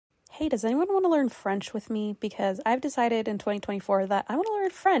hey, does anyone want to learn French with me? Because I've decided in 2024 that I want to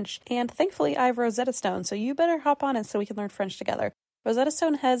learn French, and thankfully I have Rosetta Stone, so you better hop on it so we can learn French together. Rosetta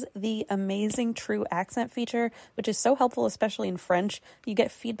Stone has the amazing True Accent feature, which is so helpful, especially in French. You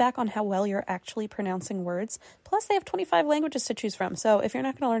get feedback on how well you're actually pronouncing words. Plus, they have 25 languages to choose from. So if you're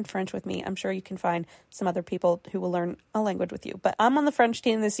not going to learn French with me, I'm sure you can find some other people who will learn a language with you. But I'm on the French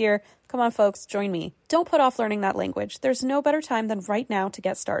team this year. Come on, folks, join me. Don't put off learning that language. There's no better time than right now to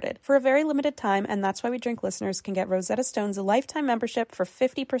get started. For a very limited time, and that's why We Drink listeners can get Rosetta Stone's lifetime membership for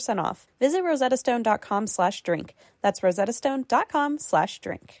 50% off. Visit rosettastone.com/drink. That's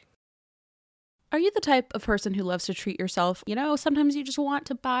rosettastone.com/drink. Are you the type of person who loves to treat yourself? You know, sometimes you just want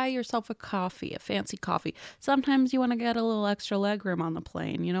to buy yourself a coffee, a fancy coffee. Sometimes you want to get a little extra legroom on the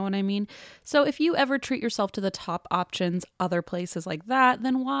plane, you know what I mean? So if you ever treat yourself to the top options, other places like that,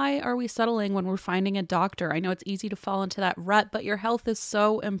 then why are we settling when we're finding a doctor? I know it's easy to fall into that rut, but your health is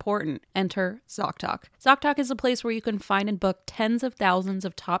so important. Enter ZocDoc. ZocDoc is a place where you can find and book tens of thousands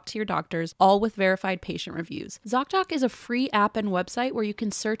of top-tier doctors, all with verified patient reviews. ZocDoc is a free app and website where you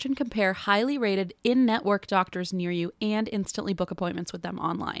can search and compare highly rated in-network doctors near you and instantly book appointments with them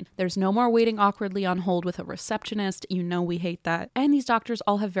online. There's no more waiting awkwardly on hold with a receptionist. You know we hate that. And these doctors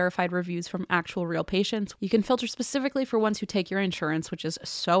all have verified reviews from actual real patients. You can filter specifically for ones who take your insurance, which is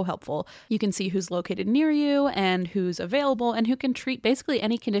so helpful. You can see who's located near you and who's available and who can treat basically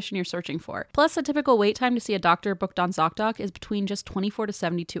any condition you're searching for. Plus, a typical wait time to see a doctor booked on ZocDoc is between just 24 to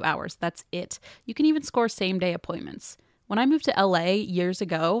 72 hours. That's it. You can even score same-day appointments. When I moved to LA years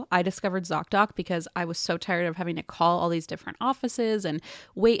ago, I discovered ZocDoc because I was so tired of having to call all these different offices and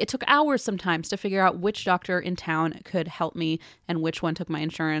wait. It took hours sometimes to figure out which doctor in town could help me and which one took my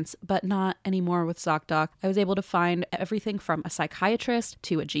insurance, but not anymore with ZocDoc. I was able to find everything from a psychiatrist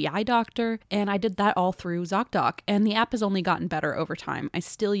to a GI doctor, and I did that all through ZocDoc, and the app has only gotten better over time. I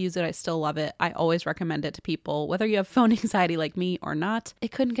still use it. I still love it. I always recommend it to people, whether you have phone anxiety like me or not.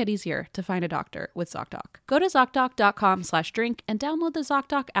 It couldn't get easier to find a doctor with ZocDoc. Go to ZocDoc.com/drink and download the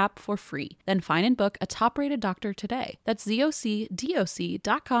ZocDoc app for free. Then find and book a top-rated doctor today. That's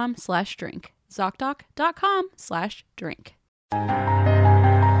ZocDoc.com/drink. ZocDoc.com/drink.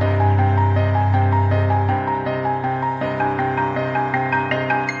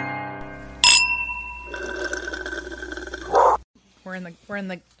 We're in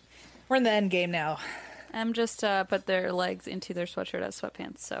the end game now. Em just put their legs into their sweatshirt as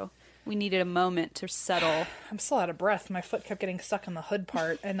sweatpants, so we needed a moment to settle. I'm still out of breath. My foot kept getting stuck in the hood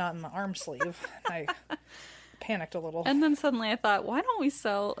part and not in the arm sleeve. I panicked a little. And then suddenly I thought, why don't we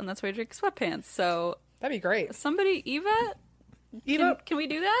sell And That's Why I Drink sweatpants? So that'd be great. Somebody, Eva, can we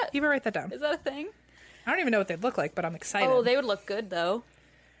do that? Eva, write that down. Is that a thing? I don't even know what they'd look like, but I'm excited. Oh, they would look good, though.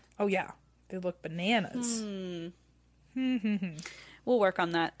 Oh, yeah. They look bananas. We'll work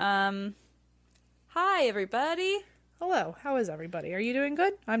on that. Hi, everybody. Hello. How is everybody? Are you doing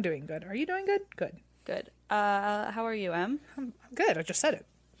good? I'm doing good. Are you doing good? Good. Good. How are you, Em? I'm good. I just said it.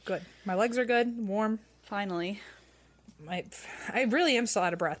 Good. My legs are good. Warm. Finally. I really am still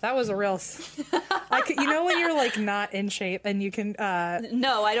out of breath. That was a real... you know when you're, like, not in shape and you can...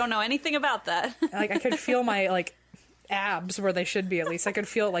 No, I don't know anything about that. Like, I could feel my, like, abs where they should be, at least. I could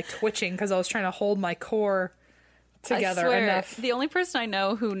feel it, like, twitching because I was trying to hold my core together I swear, enough. The only person I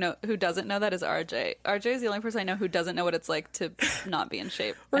know who doesn't know that is RJ. RJ is the only person I know who doesn't know what it's like to not be in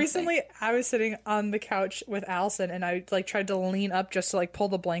shape. Recently, I was sitting on the couch with Allison, and I like tried to lean up just to like pull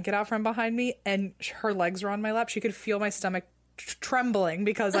the blanket out from behind me, and her legs were on my lap. She could feel my stomach trembling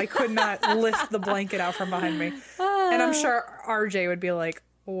because I could not lift the blanket out from behind me. And I'm sure RJ would be like,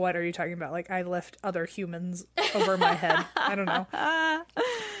 "What are you talking about? Like I lift other humans over my head." I don't know.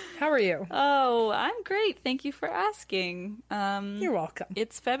 How are you? Oh, I'm great. Thank you for asking. You're welcome.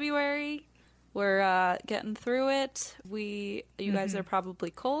 It's February. We're getting through it. You guys are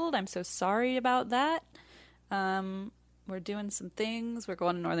probably cold. I'm so sorry about that. We're doing some things. We're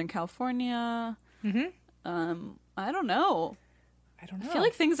going to Northern California. I don't know. I feel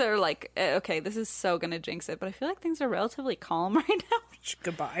like things are like, okay, this is so going to jinx it, but I feel like things are relatively calm right now.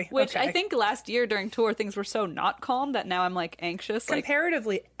 Goodbye. Which okay. I think last year during tour, things were so not calm that now I'm like anxious.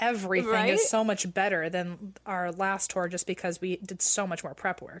 Comparatively, everything is so much better than our last tour just because we did so much more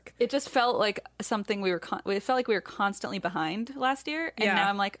prep work. It just felt like something it felt like we were constantly behind last year. And now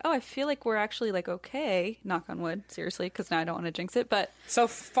I'm like, oh, I feel like we're actually like, okay, knock on wood, seriously, because now I don't want to jinx it. But so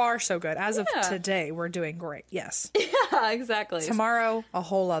far, so good. As of today, we're doing great. Yes. Yeah, exactly. Tomorrow, a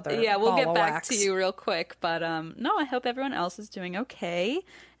whole other we'll get back wax. to you real quick. But no, I hope everyone else is doing okay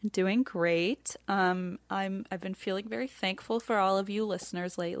and doing great. I've been feeling very thankful for all of you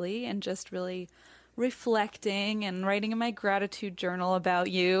listeners lately and just really reflecting and writing in my gratitude journal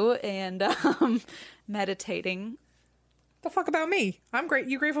about you and meditating. The fuck about me? I'm great.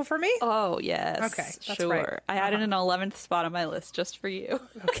 You grateful for me? Oh, yes. Okay, that's sure. right. I added an 11th spot on my list just for you.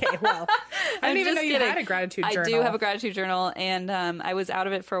 Okay, well, I didn't even know you had a gratitude journal. I do have a gratitude journal, and I was out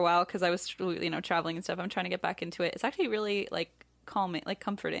of it for a while because I was, traveling and stuff. I'm trying to get back into it. It's actually really, calming,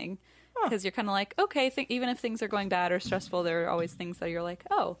 comforting, because you're kind of like, okay, even if things are going bad or stressful, there are always things that you're like,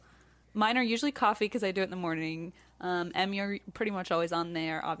 oh. Mine are usually coffee because I do it in the morning. You're pretty much always on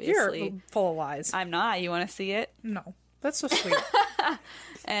there, obviously. You're full of lies. I'm not. You want to see it? No. That's so sweet.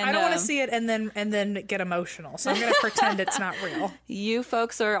 And, I don't want to see it and then get emotional, so I'm going to pretend it's not real. You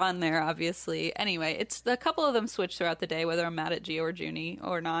folks are on there, obviously. Anyway, it's a couple of them switch throughout the day, whether I'm mad at Gio or Junie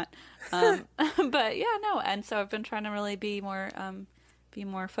or not. But yeah, no. And so I've been trying to really be more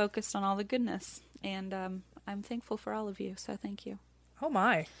focused on all the goodness, and I'm thankful for all of you. So thank you. Oh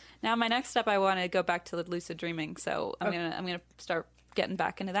my! Now my next step, I want to go back to the lucid dreaming. So I'm gonna start getting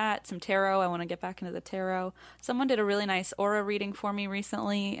back into that. Some tarot. I want to get back into the tarot. Someone did a really nice aura reading for me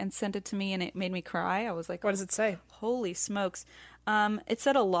recently and sent it to me, and it made me cry. I was like, what does it say? Holy smokes. It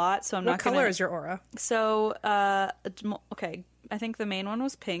said a lot, so I'm not going to... What color is your aura? So, okay, I think the main one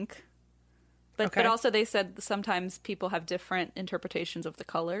was pink. But also they said sometimes people have different interpretations of the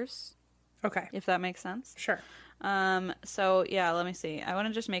colors. Okay. If that makes sense. Sure. So, yeah, let me see. I want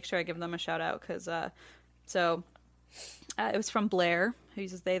to just make sure I give them a shout out because... it was from Blair, who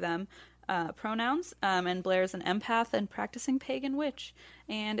uses they, them pronouns, and Blair's an empath and practicing pagan witch,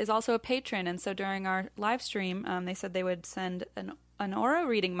 and is also a patron. And so during our live stream, they said they would send an aura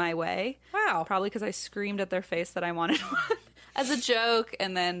reading my way. Wow. Probably because I screamed at their face that I wanted one as a joke,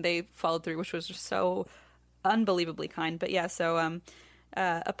 and then they followed through, which was just so unbelievably kind. But yeah, so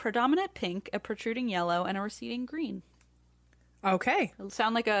a predominant pink, a protruding yellow, and a receding green. Okay. It'll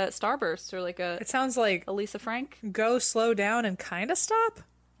sound like a starburst or like It sounds like a Lisa Frank. Go slow down and kind of stop,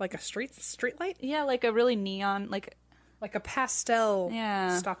 like a street light. Yeah, like a really neon, like a pastel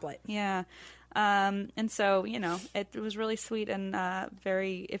stoplight. Yeah. And so it was really sweet and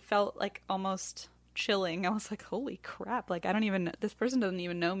it felt like almost chilling. I was like, holy crap! Like this person doesn't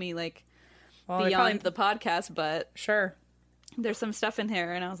even know me beyond the podcast, but sure, there's some stuff in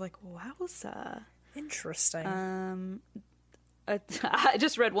here, and I was like, wowza, interesting. I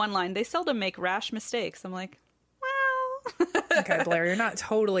just read one line. They seldom make rash mistakes. I'm like, well. Okay, Blair, you're not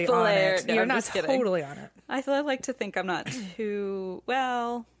totally on it. No, you're I'm not just kidding. totally on it. I like to think I'm not too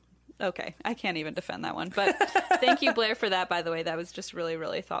well. Okay, I can't even defend that one. But thank you, Blair, for that. By the way, that was just really,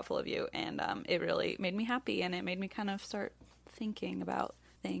 really thoughtful of you, and it really made me happy, and it made me kind of start thinking about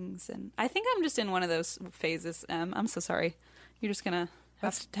things. And I think I'm just in one of those phases. I'm so sorry. You're just gonna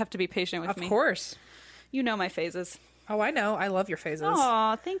have to be patient with me. Of course. You know my phases. Oh, I know. I love your phases.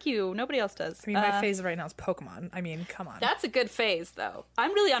 Aw, thank you. Nobody else does. I mean, my phase right now is Pokemon. I mean, come on. That's a good phase, though.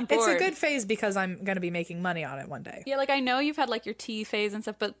 I'm really on board. It's a good phase because I'm going to be making money on it one day. Yeah, I know you've had, your tea phase and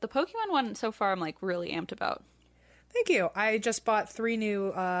stuff, but the Pokemon one so far I'm, really amped about. Thank you. I just bought 3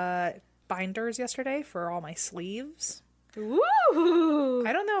 new binders yesterday for all my sleeves. Woo!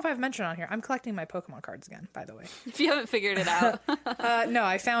 I don't know if I've mentioned on here. I'm collecting my Pokemon cards again, by the way. If you haven't figured it out. No,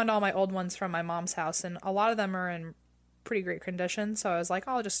 I found all my old ones from my mom's house, and a lot of them are in pretty great condition, so I was like,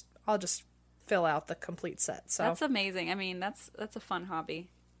 I'll just fill out the complete set. So that's amazing. I mean, that's a fun hobby.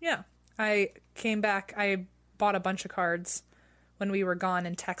 Yeah. I came back, I bought a bunch of cards when we were gone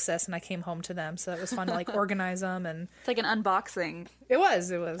in Texas, and I came home to them, so it was fun to organize them. And it's like an unboxing. It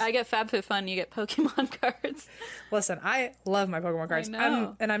was. I get FabFitFun, you get Pokemon cards. Listen, I love my Pokemon cards. I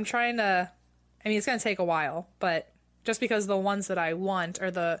know. I'm trying to, it's going to take a while, but just because the ones that I want, or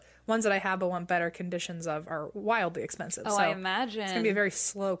the ones that I have but want better conditions of, are wildly expensive. Oh, so I imagine. It's going to be a very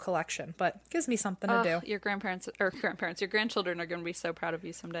slow collection, but it gives me something to do. Your your grandchildren are going to be so proud of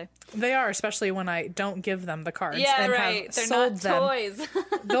you someday. They are, especially when I don't give them the cards. Yeah, and right. Have They're sold not them. toys.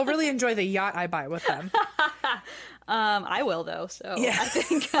 They'll really enjoy the yacht I buy with them. I will, though. So yeah.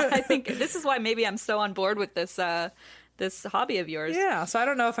 I think this is why maybe I'm so on board with this this hobby of yours. Yeah, so I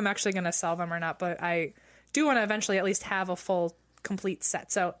don't know if I'm actually going to sell them or not, but I do want to eventually at least have a full complete set.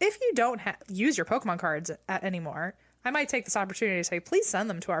 So if you don't use your Pokemon cards anymore, I might take this opportunity to say, please send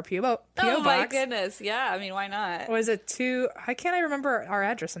them to our PO box. Oh my goodness. Yeah, I mean, why not? Was it I can't remember our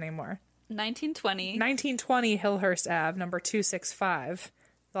address anymore. 1920 Hillhurst Ave, number 265,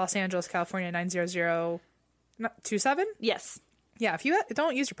 Los Angeles, California, 90027? Yes. Yeah, if you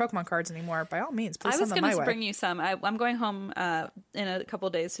don't use your Pokemon cards anymore, by all means, please send them my way. I was going to bring you some. I'm going home in a couple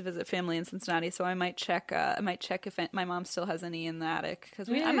of days to visit family in Cincinnati, so I might check. If my mom still has any in the attic, because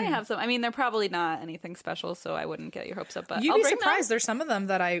I might have some. I mean, they're probably not anything special, so I wouldn't get your hopes up. But You'd I'll be bring surprised. them. There's some of them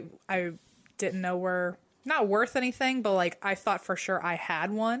that I didn't know were not worth anything, but like I thought for sure I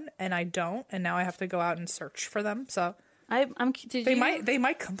had one and I don't, and now I have to go out and search for them. So they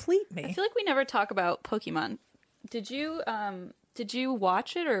might complete me. I feel like we never talk about Pokemon. Did you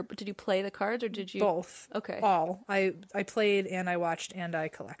watch it, or did you play the cards, or did you both? Okay, all I played and I watched and I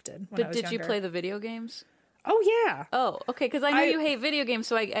collected when I was did younger. you play the video games? Oh yeah. Oh, okay. Because I know you hate video games,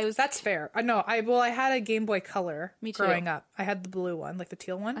 so I was. That's fair. I had a Game Boy Color. Me too. Growing up, I had the blue one, like the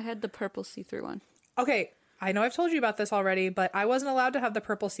teal one. I had the purple see-through one. Okay, I know I've told you about this already, but I wasn't allowed to have the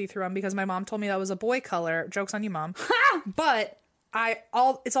purple see-through one because my mom told me that was a boy color. Joke's on you, Mom. But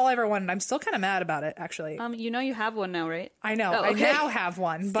it's all I ever wanted. I'm still kind of mad about it, actually. You know you have one now, right? I know. Oh, okay. I now have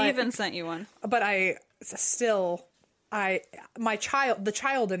one. Steven sent you one. But the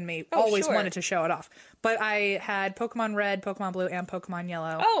child in me always wanted to show it off. But I had Pokemon Red, Pokemon Blue, and Pokemon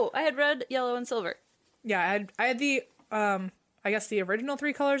Yellow. Oh, I had Red, Yellow, and Silver. Yeah, I had the I guess the original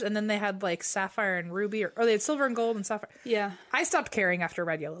 3 colors, and then they had like Sapphire and Ruby, or they had Silver and Gold and Sapphire. Yeah. I stopped caring after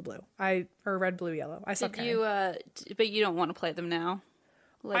Red, Yellow, Blue. Or Red, Blue, Yellow. I stopped caring. But you don't want to play them now?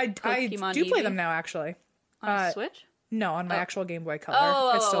 Like I do play them now, actually. On Switch? No, on my actual Game Boy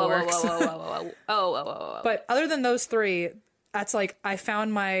Color. It still works. But other than those 3, that's like I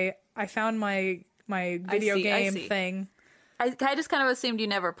found my video game thing. I just kind of assumed you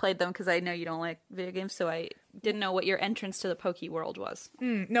never played them because I know you don't like video games, so I didn't know what your entrance to the Poke world was.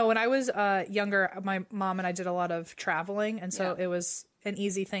 No, when I was younger, my mom and I did a lot of traveling, and so it was an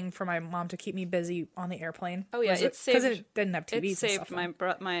easy thing for my mom to keep me busy on the airplane. Oh yeah, because it didn't have TVs. It saved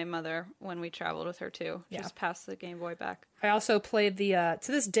my mother when we traveled with her too. Yeah. Just pass the Game Boy back. I also played the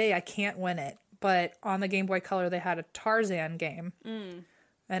to this day I can't win it, but on the Game Boy Color they had a Tarzan game,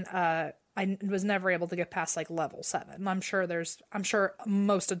 and I was never able to get past like level 7. I'm sure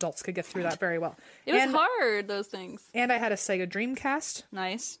most adults could get through that very well. It was hard, those things. And I had a Sega Dreamcast.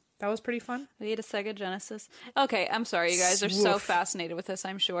 Nice. That was pretty fun. We had a Sega Genesis. Okay, I'm sorry, you guys are so fascinated with this,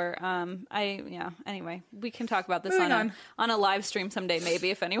 I'm sure. Anyway, we can talk about this on a live stream someday,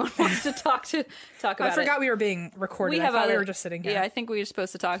 maybe, if anyone wants to talk about it. I forgot we were being recorded. I thought we were just sitting here. Yeah, I think we were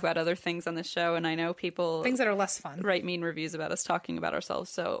supposed to talk about other things on this show, and I know people... Things that are less fun. Write mean reviews about us talking about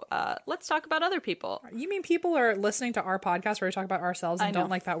ourselves, so let's talk about other people. You mean people are listening to our podcast where we talk about ourselves and don't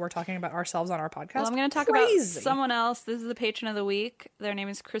like that we're talking about ourselves on our podcast? Well, I'm going to talk about someone else. This is the patron of the week. Their name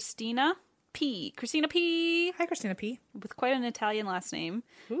is Christina P. Christina P. Hi, Christina P. With quite an Italian last name.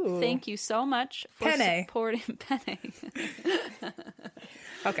 Ooh. Thank you so much for supporting Penne.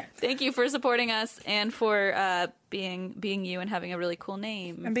 Okay. Thank you for supporting us and for being you and having a really cool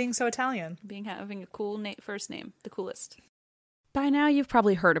name. And being so Italian. Having a cool first name. The coolest. By now, you've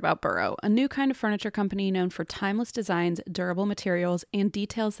probably heard about Burrow, a new kind of furniture company known for timeless designs, durable materials, and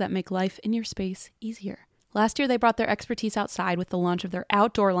details that make life in your space easier. Last year, they brought their expertise outside with the launch of their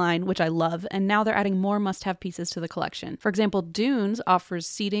outdoor line, which I love, and now they're adding more must-have pieces to the collection. For example, Dunes offers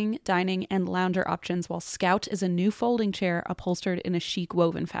seating, dining, and lounger options, while Scout is a new folding chair upholstered in a chic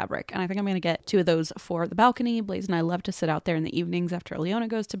woven fabric. And I think I'm going to get 2 of those for the balcony. Blaze and I love to sit out there in the evenings after Leona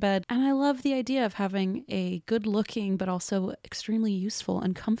goes to bed. And I love the idea of having a good-looking, but also extremely useful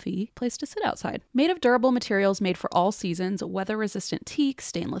and comfy place to sit outside. Made of durable materials made for all seasons, weather-resistant teak,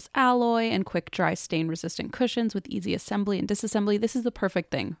 stainless alloy, and quick-dry stain-resistant cushions with easy assembly and disassembly, this is the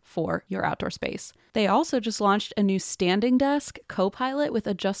perfect thing for your outdoor space. They also just launched a new standing desk, Copilot, with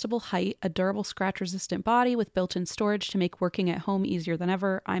adjustable height, a durable scratch-resistant body with built-in storage to make working at home easier than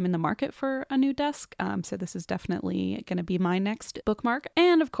ever. I'm in the market for a new desk, so this is definitely going to be my next bookmark.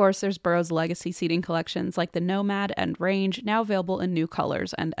 And of course, there's Burrow's legacy seating collections like the Nomad and Range, now available in new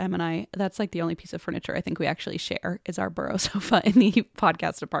colors. And Em and I, that's like the only piece of furniture I think we actually share is our Burrow sofa in the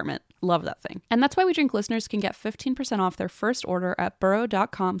podcast department. Love that thing. And that's why We Drink listeners can get 15% off their first order at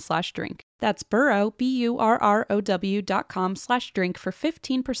burrow.com/drink. That's Burrow, BURROW.com/drink for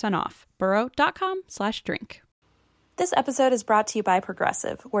 15% off. Burrow.com/drink. This episode is brought to you by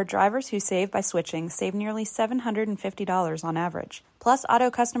Progressive, where drivers who save by switching save nearly $750 on average. Plus, auto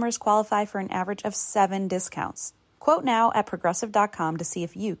customers qualify for an average of 7 discounts. Quote now at Progressive.com to see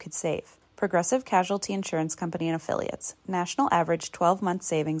if you could save. Progressive Casualty Insurance Company and Affiliates. National average 12-month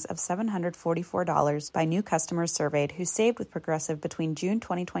savings of $744 by new customers surveyed who saved with Progressive between June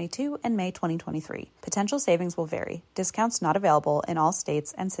 2022 and May 2023. Potential savings will vary. Discounts not available in all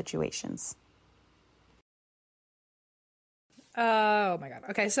states and situations. Oh my God.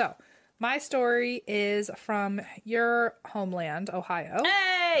 Okay, so my story is from your homeland, Ohio.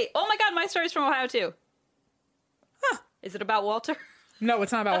 Hey! Oh my God, my story's from Ohio too. Huh. Is it about Walter? No,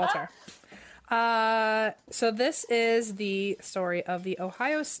 it's not about Walter. So this is the story of the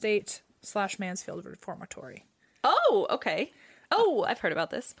Ohio State / Mansfield Reformatory. Oh, okay. Oh, I've heard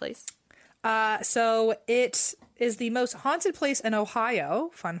about this place. So it is the most haunted place in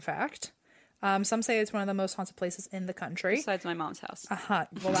Ohio. Fun fact. Some say it's one of the most haunted places in the country. Besides my mom's house.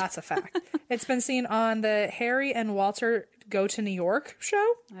 Well, that's a fact. It's been seen on the Harry and Walter Go to New York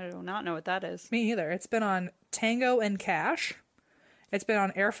show. I do not know what that is. Me either. It's been on Tango and Cash. It's been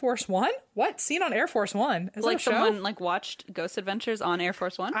on Air Force One. What? Seen on Air Force One? Is Like that a show? someone like watched Ghost Adventures on Air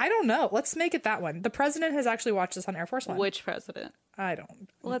Force One? I don't know. Let's make it that one. The president has actually watched this on Air Force One. Which president? I don't.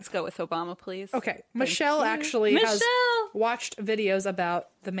 Let's go with Obama, please. Okay. Michelle you. actually has Michelle! watched videos about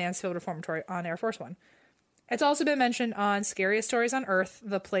the Mansfield Reformatory on Air Force One. It's also been mentioned on Scariest Stories on Earth,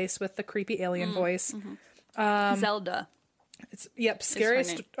 the place with the creepy alien voice. Zelda.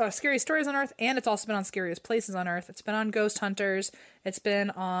 Scariest Stories on Earth, and it's also been on Scariest Places on Earth. It's been on Ghost Hunters. It's been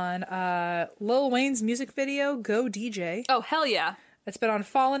on Lil Wayne's music video, Go DJ. Oh, hell yeah. It's been on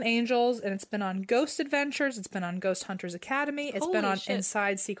Fallen Angels, and it's been on Ghost Adventures. It's been on Ghost Hunters Academy. It's been Holy on shit.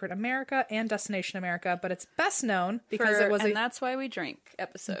 Inside Secret America and Destination America, but it's best known because it was And That's Why We Drink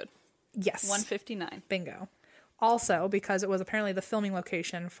episode yes, 159. bingo. Also, because it was apparently the filming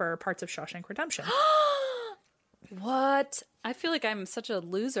location for parts of Shawshank Redemption. What? I feel like I'm such a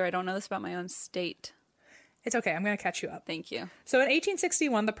loser. I don't know this about my own state. It's okay. I'm going to catch you up. Thank you. So in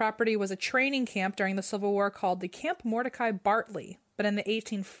 1861, the property was a training camp during the Civil War called the Camp Mordecai Bartley. But in the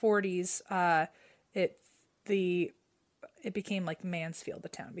 1840s, it became like Mansfield. The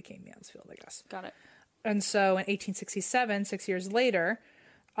town became Mansfield, I guess. Got it. And so in 1867, 6 years later,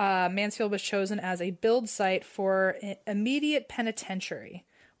 Mansfield was chosen as a build site for an immediate penitentiary,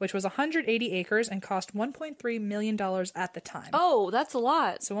 which was 180 acres and cost $1.3 million at the time. Oh, that's a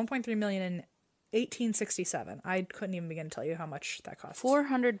lot. So $1.3 million in 1867. I couldn't even begin to tell you how much that cost.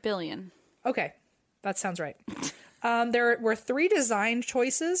 400 billion. Okay, that sounds right. There were 3 design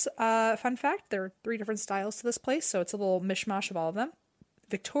choices. Fun fact, there are 3 different styles to this place, so it's a little mishmash of all of them.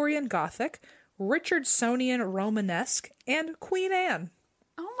 Victorian Gothic, Richardsonian Romanesque, and Queen Anne.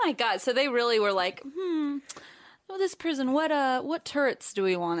 Oh my god. So they really were like, this prison, what turrets do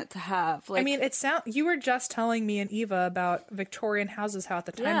we want it to have? Like, I mean, you were just telling me and Eva about Victorian houses, how at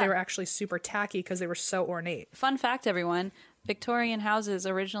the time Yeah. they were actually super tacky because they were so ornate. fun fact, everyone. Victorian houses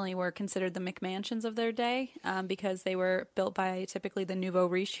originally were considered the McMansions of their day because they were built by typically the nouveau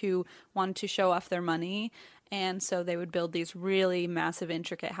riche who wanted to show off their money. And so they would build these really massive,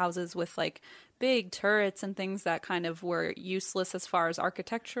 intricate houses with like big turrets and things that kind of were useless as far as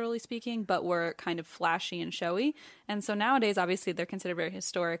architecturally speaking, but were kind of flashy and showy. And so nowadays, obviously, they're considered very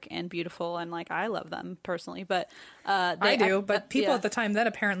historic and beautiful. And like, I love them personally, but I do, but people yeah. at the time then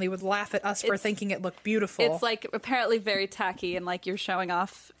apparently would laugh at us for thinking it looked beautiful. It's like apparently very tacky and like you're showing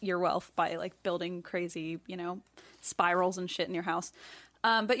off your wealth by like building crazy, spirals and shit in your house.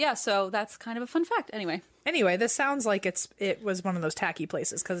 But yeah, so that's kind of a fun fact. Anyway, this sounds like it was one of those tacky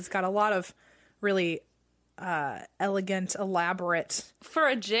places because it's got a lot of really elegant, elaborate for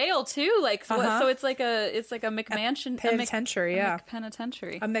a jail too, like so it's like a McMansion penitentiary,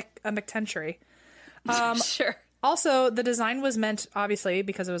 penitentiary. a McTentiary. Sure. Also, the design was meant, obviously,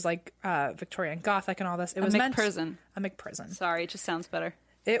 because it was like Victorian Gothic and all this. It was meant McPrison. A McPrison. Sorry, it just sounds better.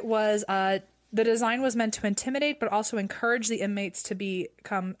 It was the design was meant to intimidate, but also encourage the inmates to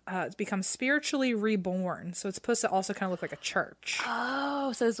become spiritually reborn. So it's supposed to also kind of look like a church.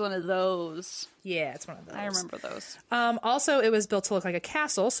 Oh, so it's one of those. Yeah, it's one of those. I remember those. Also, it was built to look like a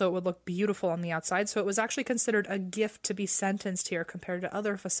castle, so it would look beautiful on the outside. So it was actually considered a gift to be sentenced here compared to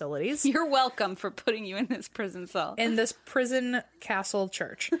other facilities. You're welcome for putting you in this prison cell. In this prison castle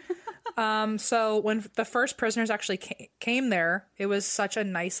church. So when the first prisoners actually came there, it was such a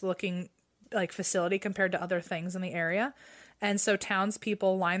nice looking facility compared to other things in the area. And so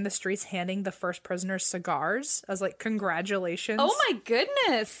townspeople lined the streets handing the first prisoners cigars as congratulations. Oh my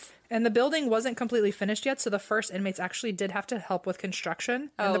goodness. And the building wasn't completely finished yet, so the first inmates actually did have to help with construction.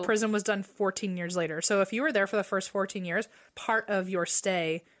 And the prison was done 14 years later. So if you were there for the first 14 years, part of your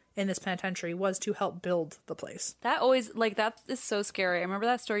stay in this penitentiary was to help build the place. That always, that is so scary. I remember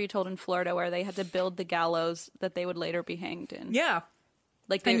that story you told in Florida where they had to build the gallows that they would later be hanged in. Yeah.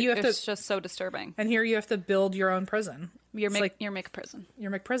 It's just so disturbing. And here you have to build your own prison. Your McPrison. Your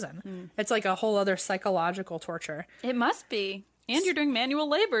McPrison. It's like a whole other psychological torture. It must be. And you're doing manual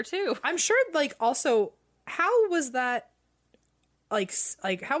labor, too. I'm sure, also, how was that,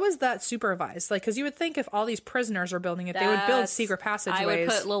 how was that supervised? Because you would think if all these prisoners are building it, they would build secret passageways. I would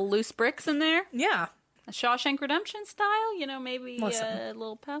put little loose bricks in there. Yeah. A Shawshank Redemption style, maybe Listen.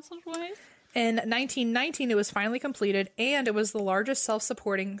 little passageways. In 1919, it was finally completed, and it was the largest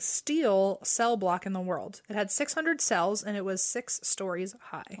self-supporting steel cell block in the world. It had 600 cells, and it was 6 stories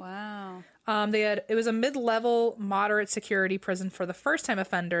high. Wow. It was a mid-level, moderate security prison for the first-time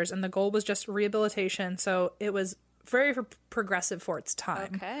offenders, and the goal was just rehabilitation. So it was very progressive for its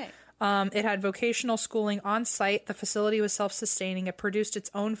time. Okay. It had vocational schooling on site. The facility was self-sustaining. It produced its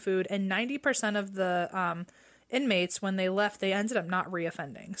own food, and 90% of the inmates, when they left, they ended up not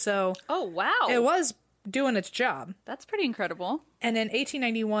reoffending. So Oh, wow. it was doing its job. That's pretty incredible. And in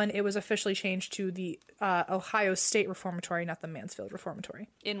 1891, it was officially changed to the Ohio State Reformatory, not the Mansfield Reformatory.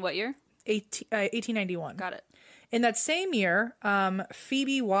 In what year? 1891. Got it. In that same year,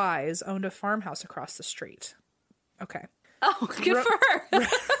 Phoebe Wise owned a farmhouse across the street. Okay. Oh, good for her.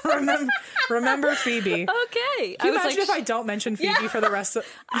 Remember Phoebe. Okay. Can you imagine if I don't mention Phoebe for the rest of...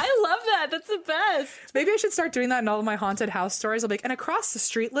 I love that. That's the best. Maybe I should start doing that in all of my haunted house stories. I'll be like, and across the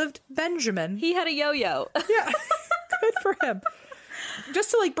street lived Benjamin. He had a yo-yo. Yeah. Good for him.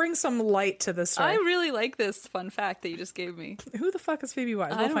 Just to like bring some light to this story. I really like this fun fact that you just gave me. Who the fuck is Phoebe Wise?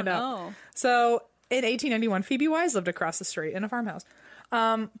 We'll I don't find out. know. So in 1891, Phoebe Wise lived across the street in a farmhouse.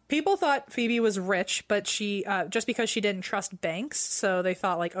 People thought Phoebe was rich, but she just because she didn't trust banks, so they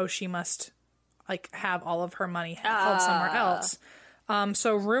thought like, oh, she must like have all of her money held somewhere else.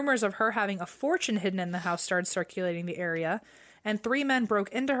 So rumors of her having a fortune hidden in the house started circulating the area, and 3 men broke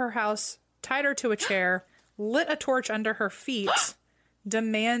into her house, tied her to a chair, lit a torch under her feet,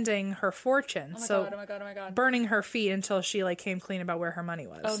 demanding her fortune. Oh my god. Burning her feet until she like came clean about where her money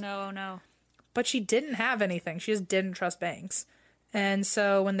was. Oh no. But she didn't have anything. She just didn't trust banks. And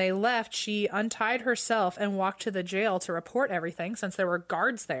so when they left, she untied herself and walked to the jail to report everything since there were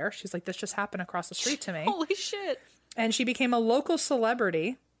guards there. She's like, this just happened across the street to me. Holy shit. And she became a local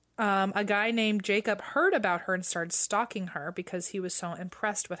celebrity. A guy named Jacob heard about her and started stalking her because he was so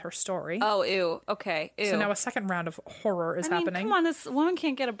impressed with her story. Oh, ew. Okay. Ew. So now a second round of horror is happening. Come on, this woman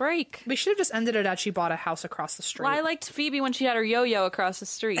can't get a break. We should have just ended it at she bought a house across the street. Well, I liked Phoebe when she had her yo-yo across the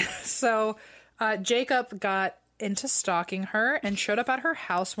street. So Jacob got into stalking her and showed up at her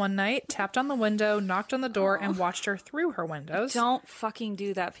house one night, tapped on the window, knocked on the door, and watched her through her windows. Don't fucking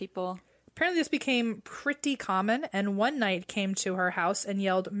do that, people. Apparently this became pretty common, and one night came to her house and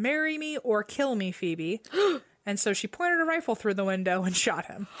yelled, "Marry me or kill me, Phoebe." And so she pointed a rifle through the window and shot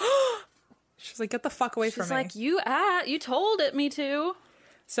him. She's like, get the fuck away from me. She's like, you told it me to.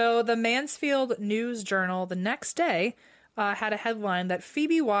 So the Mansfield News Journal the next day had a headline that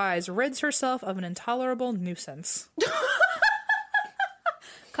Phoebe Wise rids herself of an intolerable nuisance.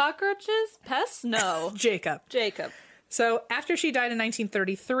 Cockroaches? Pests? No. Jacob. So after she died in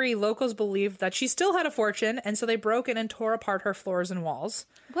 1933, locals believed that she still had a fortune, and so they broke in and tore apart her floors and walls.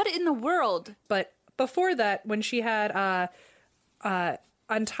 What in the world? But before that, when she had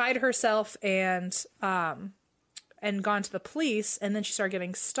untied herself and gone to the police, and then she started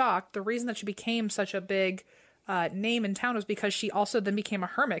getting stalked, the reason that she became such a big name in town was because she also then became a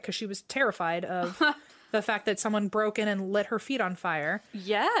hermit because she was terrified of the fact that someone broke in and lit her feet on fire.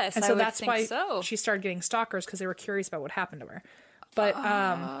 Yes, and so I would that's think why so. she started getting stalkers because they were curious about what happened to her. But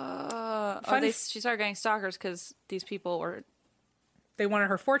she started getting stalkers because these people they wanted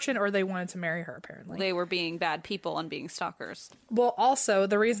her fortune or they wanted to marry her, apparently. They were being bad people and being stalkers. Well, also,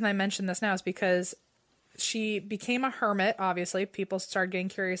 the reason I mention this now is because she became a hermit, obviously. People started getting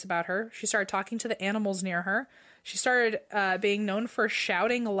curious about her. She started talking to the animals near her. She started being known for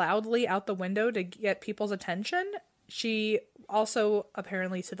shouting loudly out the window to get people's attention. She also,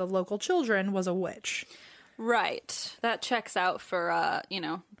 apparently to the local children, was a witch. Right. That checks out for,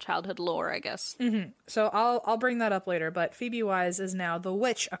 childhood lore, I guess. Mm-hmm. So I'll bring that up later, but Phoebe Wise is now the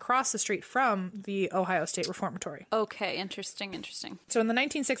witch across the street from the Ohio State Reformatory. Okay, interesting. So in the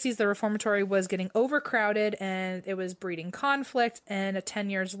 1960s, the reformatory was getting overcrowded and it was breeding conflict, and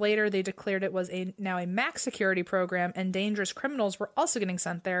 10 years later, they declared it was now a max security program, and dangerous criminals were also getting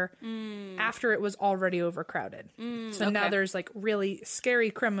sent there after it was already overcrowded. So now there's like really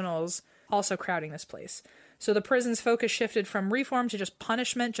scary criminals also crowding this place. So the prison's focus shifted from reform to just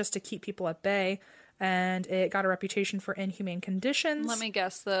punishment, just to keep people at bay, and it got a reputation for inhumane conditions. Let me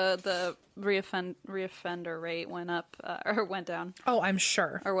guess, the reoffender rate went up or went down. Oh, I'm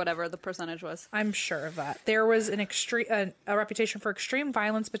sure. Or whatever the percentage was. I'm sure of that. There was a reputation for extreme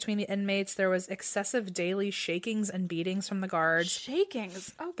violence between the inmates. There was excessive daily shakings and beatings from the guards.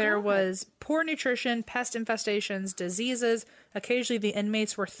 Shakings? Oh, There God. was poor nutrition, pest infestations, diseases. Occasionally the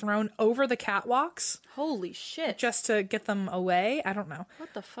inmates were thrown over the catwalks. Holy shit. Just to get them away. I don't know.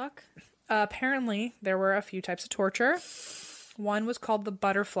 What the fuck? Apparently, there were a few types of torture. One was called the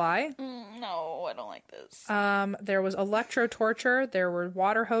Butterfly. No, I don't like this. There was electro torture. There were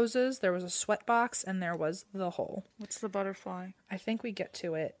water hoses. There was a sweat box, and there was the hole. What's the butterfly? I think we get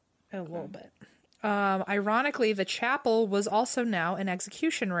to it in a little bit. Ironically, the chapel was also now an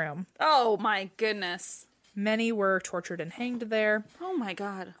execution room. Oh my goodness. Many were tortured and hanged there. Oh my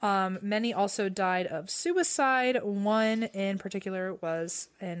god. Many also died of suicide. One in particular was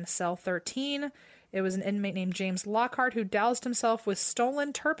in cell 13. It was an inmate named James Lockhart who doused himself with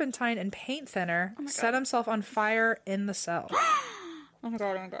stolen turpentine and paint thinner, set himself on fire in the cell. Oh my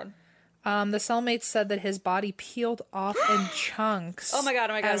god, oh my god. The cellmates said that his body peeled off in chunks. Oh my god,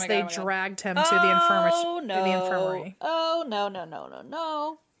 oh my god, as oh my god, they oh my god. dragged him to the infirmary. Oh no, no, no, no,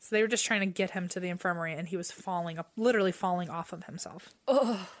 no. So they were just trying to get him to the infirmary, and he was literally falling off of himself.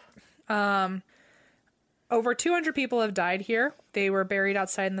 Over 200 people have died here. They were buried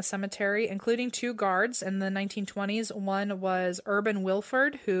outside in the cemetery, including 2 guards in the 1920s. One was Urban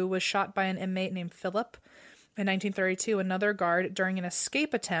Wilford, who was shot by an inmate named Philip. In 1932, another guard, during an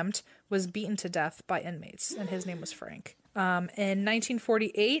escape attempt, was beaten to death by inmates, and his name was Frank. In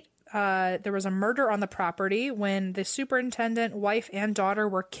 1948, there was a murder on the property when the superintendent, wife, and daughter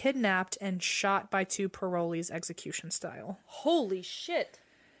were kidnapped and shot by 2 parolees execution style. Holy shit.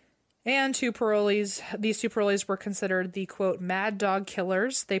 And these 2 parolees were considered the, quote, mad dog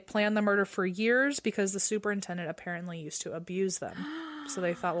killers. They planned the murder for years because the superintendent apparently used to abuse them. So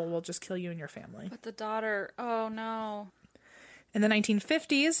they thought, well, we'll just kill you and your family. But the daughter, oh no. In the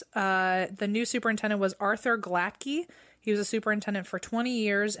 1950s, the new superintendent was Arthur Glatke. He was a superintendent for 20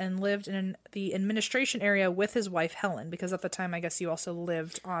 years and lived in the administration area with his wife, Helen, because at the time, I guess you also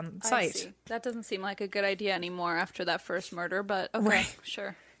lived on site. I see. That doesn't seem like a good idea anymore after that first murder, but okay, Right.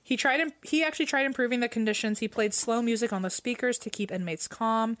 Sure. He actually tried improving the conditions. He played slow music on the speakers to keep inmates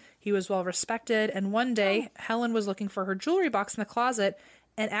calm. He was well respected. And one day, Helen was looking for her jewelry box in the closet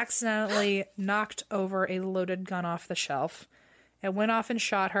and accidentally knocked over a loaded gun off the shelf. It went off and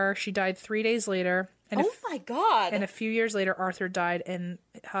shot her. She died 3 days later. And My god. And a few years later, Arthur died in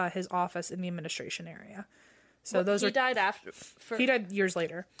his office in the administration area. So He died after. He died years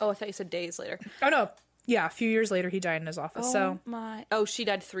later. Oh, I thought you said days later. Oh no. Yeah, a few years later, he died in his office. She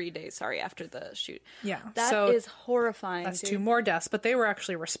died 3 days. Sorry, after the shoot. Yeah, that is horrifying. That's dude. 2 more deaths, but they were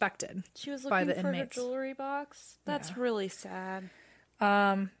actually respected. She was by looking the for inmates. her jewelry box. That's really sad.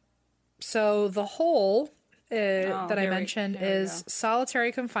 So the hole that I here we mentioned go. is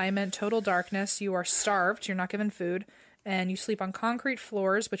solitary confinement, total darkness. You are starved. You're not given food, and you sleep on concrete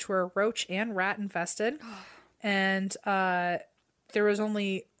floors, which were roach and rat infested. And there was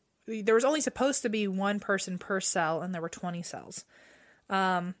only supposed to be 1 person per cell, and there were 20 cells.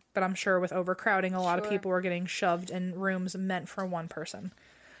 But I'm sure with overcrowding, a lot of people were getting shoved in rooms meant for 1 person.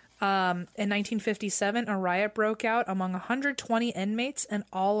 In 1957, a riot broke out among 120 inmates, and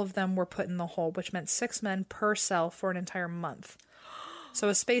all of them were put in the hole, which meant 6 men per cell for an entire month. So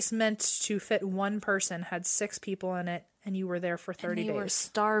a space meant to fit 1 person had 6 people in it, and you were there for 30 days. They were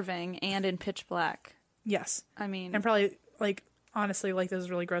starving and in pitch black. Yes. I mean... And probably, like, honestly, like, this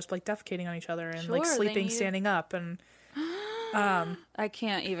is really gross, but, like, defecating on each other and, like, sleeping standing up. And I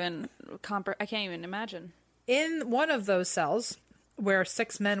can't even imagine. in one of those cells, where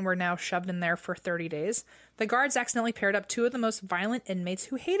 6 men were now shoved in there for 30 days, the guards accidentally paired up 2 of the most violent inmates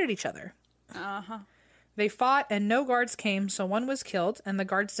who hated each other. They fought, and no guards came, so 1 was killed, and the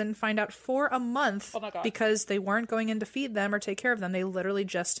guards didn't find out for a month because they weren't going in to feed them or take care of them. They literally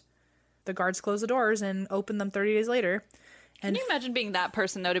just... The guards closed the doors and opened them 30 days later. Can you imagine being that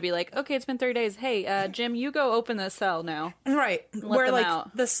person, though, to be like, okay, it's been 30 days. Hey, Jim, you go open this cell now. Right. Where, them like,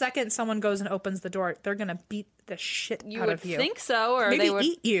 out. the second someone goes and opens the door, they're going to beat the shit out of you. You would think so, or Maybe they would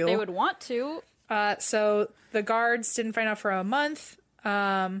eat you. They would want to. So the guards didn't find out for a month.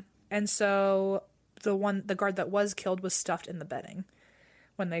 And so the guard that was killed was stuffed in the bedding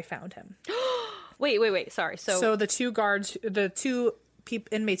when they found him. Wait. Sorry. So the 2 guards, the 2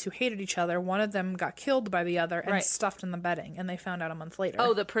 inmates who hated each other, one of them got killed by the other and stuffed in the bedding, and they found out a month later.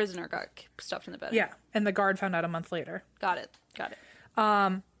 Oh, the prisoner got stuffed in the bedding. Yeah, and the guard found out a month later. Got it.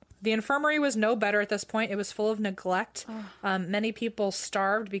 The infirmary was no better at this point. It was full of neglect. Many people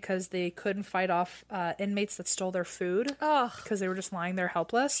starved because they couldn't fight off inmates that stole their food because they were just lying there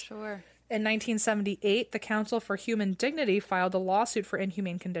helpless. Sure. In 1978, the Council for Human Dignity filed a lawsuit for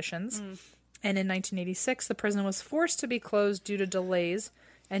inhumane conditions. And in 1986, the prison was forced to be closed due to delays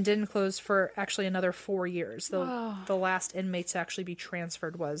and didn't close for actually another 4 years. The last inmate to actually be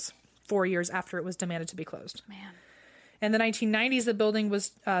transferred was 4 years after it was demanded to be closed. Man. In the 1990s, the building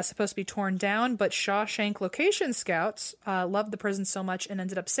was supposed to be torn down, but Shawshank location scouts loved the prison so much and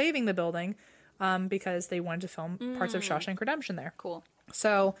ended up saving the building. because they wanted to film parts of Shawshank Redemption there. Cool.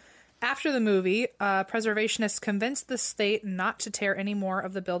 So after the movie, preservationists convinced the state not to tear any more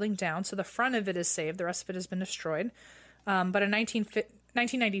of the building down, so the front of it is saved. The rest of it has been destroyed. But in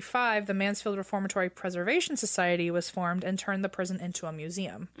 1995, the Mansfield Reformatory Preservation Society was formed and turned the prison into a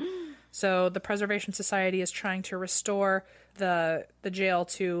museum. So the Preservation Society is trying to restore the jail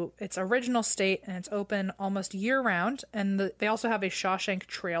to its original state, and it's open almost year-round. And they also have a Shawshank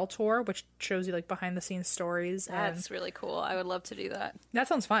Trail tour, which shows you like behind-the-scenes stories. That's really cool. I would love to do that. That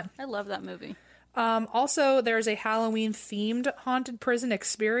sounds fun. I love that movie. Also, there's a Halloween-themed haunted prison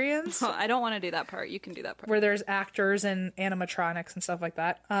experience. I don't want to do that part. You can do that part. Where there's actors and animatronics and stuff like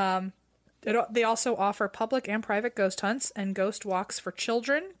that. They also offer public and private ghost hunts and ghost walks for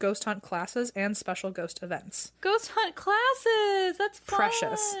children, ghost hunt classes, and special ghost events. Ghost hunt classes! That's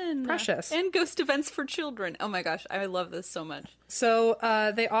fun! Precious. And ghost events for children. Oh my gosh, I love this so much. So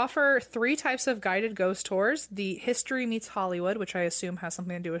they offer 3 types of guided ghost tours. The History Meets Hollywood, which I assume has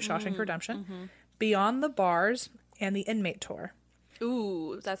something to do with Shawshank Redemption. Beyond the Bars, and the Inmate Tour.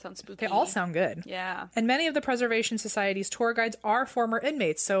 Ooh, that sounds spooky. They all sound good. Yeah. And many of the Preservation Society's tour guides are former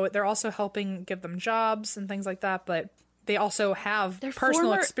inmates, so they're also helping give them jobs and things like that, but they also have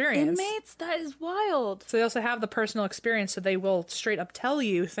personal experience. Inmates? That is wild. So they also have the personal experience, so they will straight up tell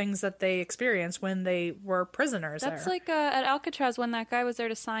you things that they experienced when they were prisoners. That's like at Alcatraz when that guy was there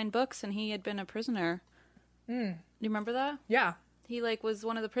to sign books and he had been a prisoner. You remember that? Yeah. He was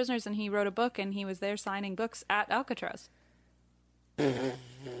one of the prisoners and he wrote a book and he was there signing books at Alcatraz. I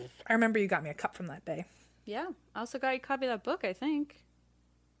remember you got me a cup from that day. Yeah. I also got you a copy of that book, I think.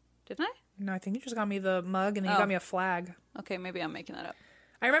 Didn't I? No, I think you just got me the mug and then you got me a flag. Okay, maybe I'm making that up.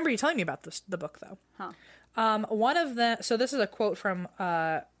 I remember you telling me about the book, though. Huh. One of the... So this is a quote from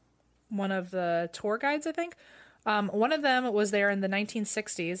one of the tour guides, I think. One of them was there in the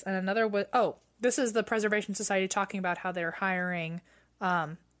 1960s, and another was... Oh, this is the Preservation Society talking about how they're hiring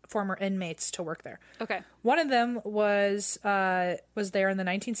former inmates to work there. Okay. One of them was there in the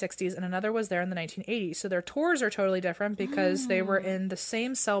 1960s, and another was there in the 1980s. So their tours are totally different because they were in the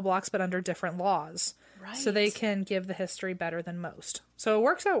same cell blocks but under different laws. Right. So they can give the history better than most. So it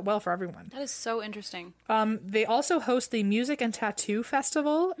works out well for everyone. That is so interesting. They also host the Music and Tattoo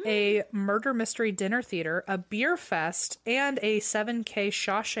Festival, a murder mystery dinner theater, a beer fest, and a 7K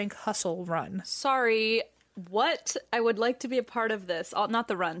Shawshank Hustle run. Sorry. What? I would like to be a part of this. Not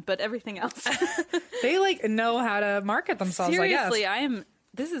the run, but everything else. They know how to market themselves, Seriously, I guess.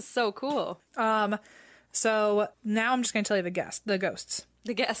 This is so cool. So now I'm just going to tell you the ghosts.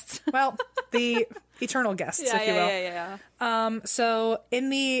 The guests. Well, the eternal guests, if you will. Yeah. So in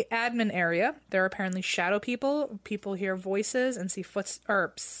the admin area, there are apparently shadow people. People hear voices and see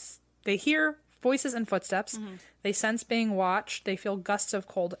they hear voices and footsteps. Mm-hmm. They sense being watched. They feel gusts of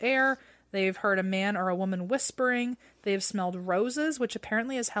cold air. They've heard a man or a woman whispering. They've smelled roses, which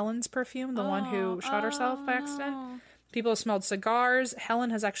apparently is Helen's perfume, the one who shot herself by accident. People have smelled cigars.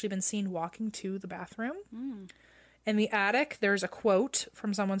 Helen has actually been seen walking to the bathroom. In the attic, there's a quote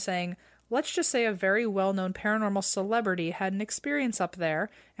from someone saying, "Let's just say a very well-known paranormal celebrity had an experience up there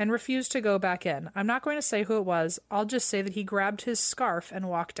and refused to go back in. I'm not going to say who it was. I'll just say that he grabbed his scarf and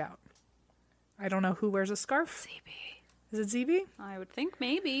walked out." I don't know who wears a scarf. ZB. Is it ZB? I would think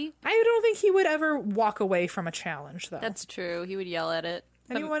maybe. I don't think he would ever walk away from a challenge, though. That's true. He would yell at it.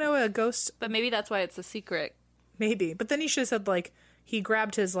 Anyone know a ghost? But maybe that's why it's a secret. Maybe. But then he should have said, he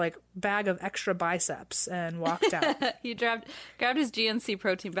grabbed his, bag of extra biceps and walked out. He grabbed his GNC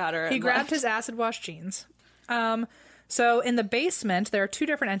protein powder. He grabbed his acid wash jeans. So in the basement, there are 2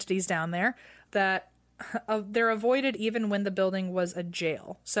 different entities down there that they're avoided even when the building was a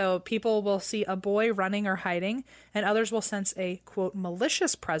jail. So people will see a boy running or hiding, and others will sense a, quote,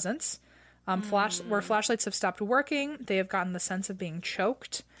 malicious presence. Where flashlights have stopped working, they have gotten the sense of being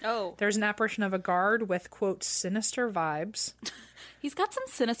choked. Oh. There's an apparition of a guard with, quote, sinister vibes. He's got some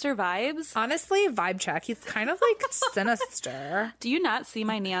sinister vibes. Honestly, vibe check. He's kind of sinister. Do you not see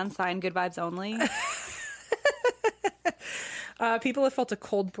my neon sign, good vibes only? People have felt a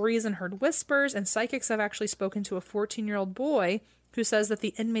cold breeze and heard whispers, and psychics have actually spoken to a 14-year-old boy who says that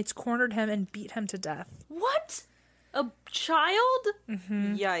the inmates cornered him and beat him to death. What? A child?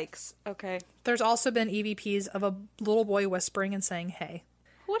 Mm-hmm. Yikes. Okay. There's also been EVPs of a little boy whispering and saying, "Hey."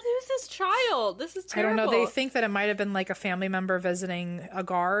 What is this child? This is terrible. I don't know. They think that it might have been a family member visiting a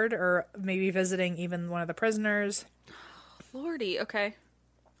guard or maybe visiting even one of the prisoners. Lordy. Okay.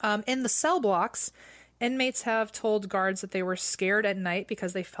 In the cell blocks, inmates have told guards that they were scared at night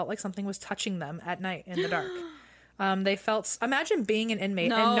because they felt like something was touching them at night in the dark. They felt... Imagine being an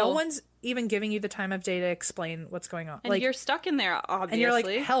inmate and no one's even giving you the time of day to explain what's going on. And you're stuck in there, obviously. And you're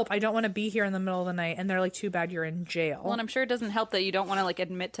like, help, I don't want to be here in the middle of the night. And they're like, too bad you're in jail. Well, and I'm sure it doesn't help that you don't want to like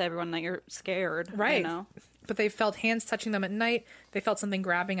admit to everyone that you're scared. Right. You know? But they felt hands touching them at night. They felt something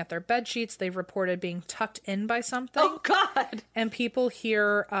grabbing at their bed sheets. They've reported being tucked in by something. Oh, God. And people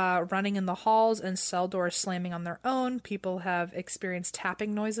hear running in the halls and cell doors slamming on their own. People have experienced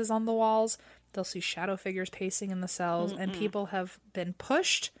tapping noises on the walls. They'll see shadow figures pacing in the cells. And people have been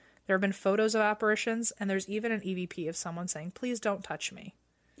pushed. There have been photos of apparitions. And there's even an EVP of someone saying, please don't touch me.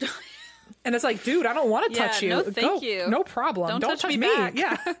 And it's like, dude, I don't want to touch you. No, thank you. No problem. Don't touch me. back.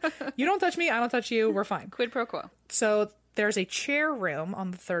 Yeah. You don't touch me. I don't touch you. We're fine. Quid pro quo. So there's a chair room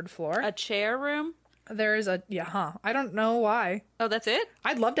on the 3rd floor. A chair room? There's a, I don't know why. Oh, that's it?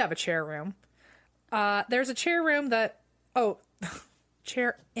 I'd love to have a chair room. There's a chair room that,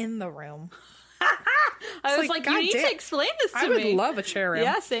 chair in the room. I was like, you need to explain this to me. I would love a chair room.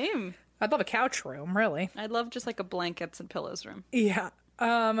 Yeah, same. I'd love a couch room, really. I'd love just like a blankets and pillows room. Yeah.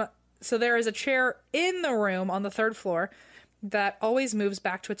 So there is a chair in the room on the 3rd floor that always moves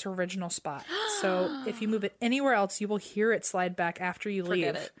back to its original spot. So if you move it anywhere else, you will hear it slide back after you leave.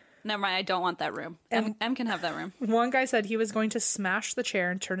 Forget it. Never mind, I don't want that room. M can have that room. One guy said he was going to smash the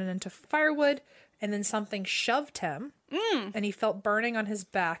chair and turn it into firewood, and then something shoved him, and he felt burning on his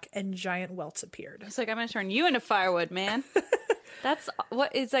back, and giant welts appeared. He's like, I'm going to turn you into firewood, man. That's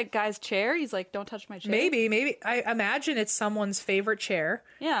what is that guy's chair? He's like, don't touch my chair. Maybe. I imagine it's someone's favorite chair.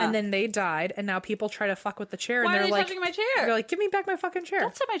 Yeah. And then they died, and now people try to fuck with the chair. Why and are they're they like, touching my chair? They're like, give me back my fucking chair.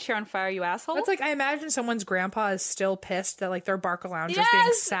 Don't set my chair on fire, you asshole. It's like, I imagine someone's grandpa is still pissed that like their Barca Lounge is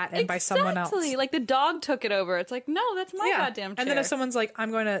being sat in by someone else. Like the dog took it over. It's like, no, that's my goddamn chair. And then if someone's like,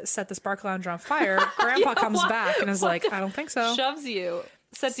 I'm going to set this Barca Lounge on fire, grandpa comes back and is like, I don't think so. Shoves you.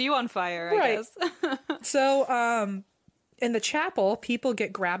 Sets you on fire, I guess. So, in the chapel, people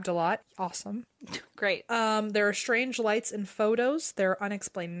get grabbed a lot. Awesome. Great. There are strange lights and photos. There are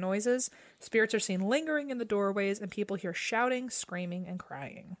unexplained noises. Spirits are seen lingering in the doorways, and people hear shouting, screaming, and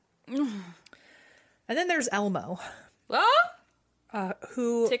crying. And then there's Elmo. Oh?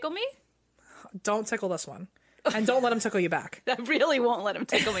 Who... Tickle me? Don't tickle this one. And don't let him tickle you back. I really won't let him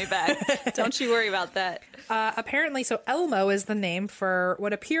tickle me back. Don't you worry about that. Apparently, so Elmo is the name for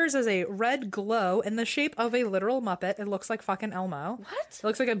what appears as a red glow in the shape of a literal Muppet. It looks like fucking Elmo. What? It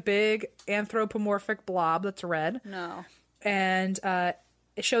looks like a big anthropomorphic blob that's red. No. And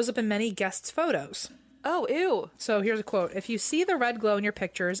it shows up in many guests' photos. Oh, ew. So here's a quote. If you see the red glow in your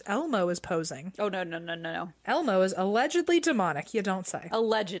pictures, Elmo is posing. Oh, no. Elmo is allegedly demonic, you don't say.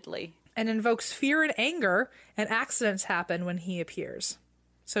 Allegedly. And invokes fear and anger, and accidents happen when he appears.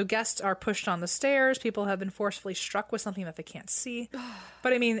 So guests are pushed on the stairs. People have been forcefully struck with something that they can't see.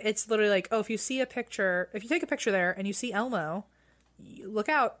 But I mean, it's literally like, if you take a picture there and you see Elmo, look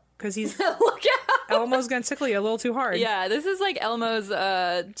out, because he's Look out. Elmo's gonna tickle you a little too hard. Yeah, this is like Elmo's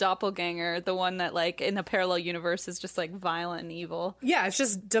doppelganger, the one that like in a parallel universe is just like violent and evil. Yeah, it's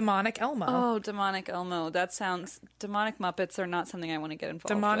just demonic Elmo. Oh, demonic Elmo. Demonic Muppets are not something I want to get involved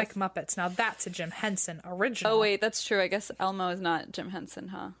Demonic with. Muppets. Now that's a Jim Henson original. Oh wait, that's true. I guess Elmo is not Jim Henson,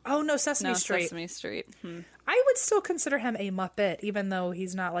 huh? Oh no, Sesame Street. Sesame Street. I would still consider him a Muppet, even though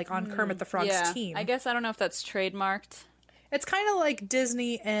he's not like on Kermit the Frog's team. I guess I don't know if that's trademarked. It's kind of like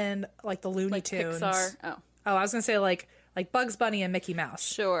Disney and like the Looney Like Tunes. Pixar. Oh, I was gonna say like Bugs Bunny and Mickey Mouse.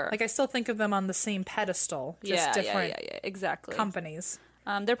 Sure. Like I still think of them on the same pedestal, just different yeah, exactly. companies.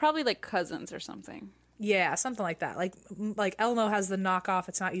 They're probably like cousins or something. Yeah, something like that. Like Elmo has the knockoff.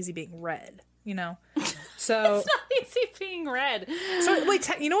 It's not easy being red, you know. So It's not easy being red. So wait,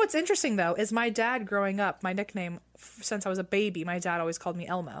 you know what's interesting though is my dad growing up. My nickname since I was a baby, my dad always called me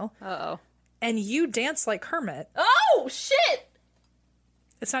Elmo. Uh-oh. And you dance like Kermit. Oh, shit!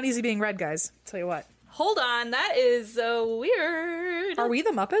 It's not easy being red, guys. Tell you what. Hold on, that is weird. Are we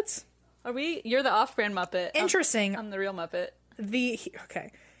the Muppets? Are we? You're the off-brand Muppet. Interesting. I'm the real Muppet.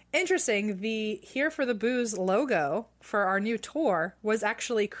 Interesting. The Here for the Booze logo for our new tour was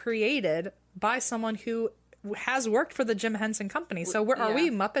actually created by someone who has worked for the Jim Henson Company. So are we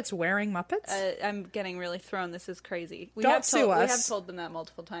Muppets wearing Muppets? I'm getting really thrown. This is crazy. Don't sue us. We have told them that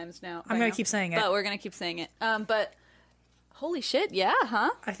multiple times now. I'm going to keep saying it. But we're going to keep saying it. But holy shit, yeah, huh?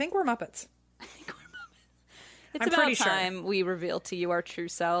 I think we're Muppets. It's I'm about pretty time we reveal to you our true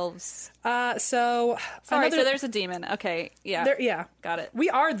selves. So Sorry, so there's a demon. Okay, yeah. Yeah. Got it. We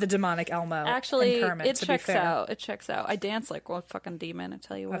are the demonic Elmo. Actually, and Kermit, it to checks be fair. out. It checks out. I dance like one fucking demon, I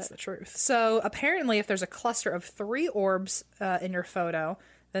tell you what. That's the truth. So apparently if there's a cluster of 3 orbs in your photo,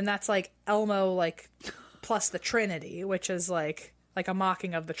 then that's like Elmo plus the Trinity, which is like a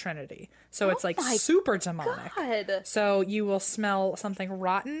mocking of the Trinity. So it's like super demonic. God. So you will smell something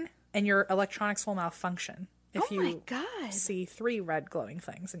rotten, and your electronics will malfunction if Oh my you God. see 3 red glowing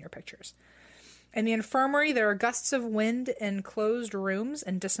things in your pictures. In the infirmary, there are gusts of wind in closed rooms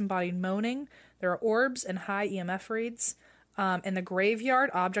and disembodied moaning. There are orbs and high EMF reads. In the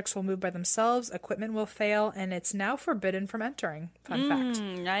graveyard, objects will move by themselves, equipment will fail, and it's now forbidden from entering. Fun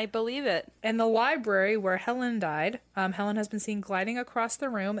fact. I believe it. In the library where Helen died, Helen has been seen gliding across the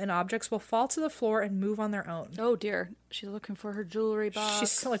room, and objects will fall to the floor and move on their own. Oh dear. She's looking for her jewelry box.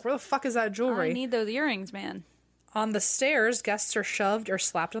 She's still like, where the fuck is that jewelry? I need those earrings, man. On the stairs, guests are shoved or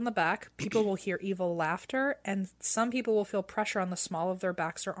slapped on the back. People will hear evil laughter, and some people will feel pressure on the small of their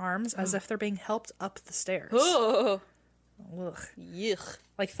backs or arms as if they're being helped up the stairs. Oh. Ugh. Yuck.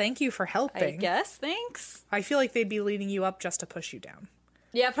 Like, thank you for helping. I guess. Thanks. I feel like they'd be leading you up just to push you down.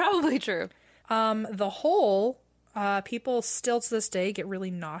 Yeah, probably true. The hole, people still to this day get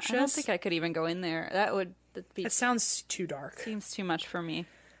really nauseous. I don't think I could even go in there. That'd be. It sounds too dark. Seems too much for me.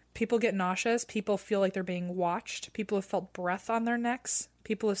 People get nauseous. People feel like they're being watched. People have felt breath on their necks.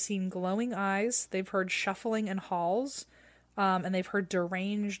 People have seen glowing eyes. They've heard shuffling in halls. And they've heard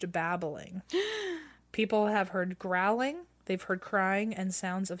deranged babbling. People have heard growling. They've heard crying and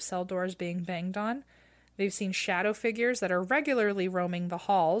sounds of cell doors being banged on. They've seen shadow figures that are regularly roaming the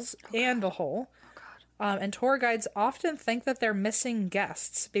halls and the hole. And tour guides often think that they're missing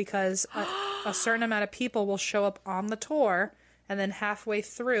guests because a certain amount of people will show up on the tour, and then halfway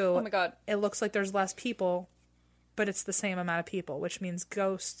through, Oh my God. it looks like there's less people, but it's the same amount of people, which means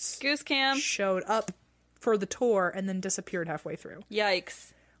ghosts Goose cam. showed up for the tour and then disappeared halfway through.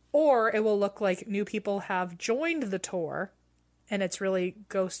 Yikes. Or it will look like new people have joined the tour, and it's really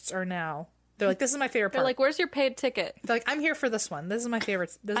ghosts are now. They're like, this is my favorite They're part. like, where's your paid ticket? They're like, I'm here for this one. This is my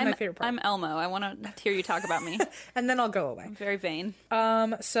favorite. This is my favorite part. I'm Elmo. I want to hear you talk about me. And then I'll go away. I'm very vain.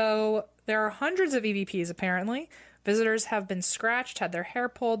 So there are hundreds of EVPs apparently. Visitors have been scratched, had their hair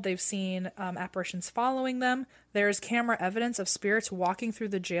pulled. They've seen apparitions following them. There's camera evidence of spirits walking through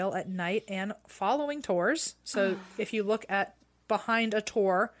the jail at night and following tours. So if you look at behind a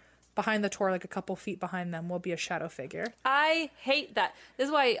tour, behind the tour, like a couple feet behind them, will be a shadow figure. I hate that. This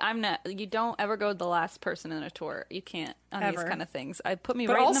is why I'm not. You don't ever go the last person in a tour. You can't on Ever. these kind of things. I put me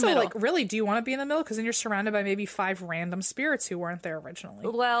But right also, in the middle. like, really, do you want to be in the middle? Because then you're surrounded by maybe 5 random spirits who weren't there originally.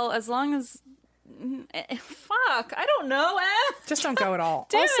 Well, as long as. Fuck, I don't know, Just don't go at all.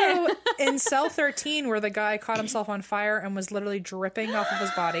 Also, in cell 13, where the guy caught himself on fire and was literally dripping off of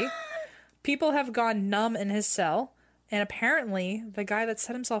his body, people have gone numb in his cell. And apparently, the guy that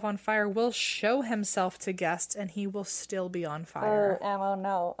set himself on fire will show himself to guests, and he will still be on fire. Oh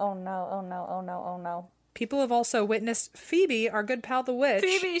no, oh no, oh no, oh no, oh no. People have also witnessed Phoebe, our good pal the witch.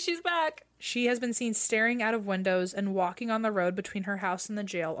 Phoebe, she's back. She has been seen staring out of windows and walking on the road between her house and the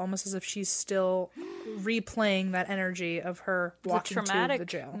jail, almost as if she's still replaying that energy of her walking It's a traumatic to the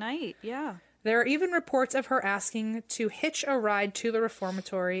jail. night, yeah. There are even reports of her asking to hitch a ride to the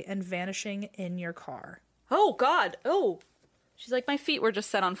reformatory and vanishing in your car. Oh God, oh. She's like, my feet were just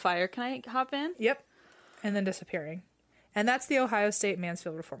set on fire. Can I hop in? Yep. And then disappearing. And that's the Ohio State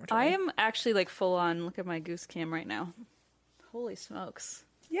Mansfield Reformatory. I am actually like full on. Look at my goose cam right now. Holy smokes.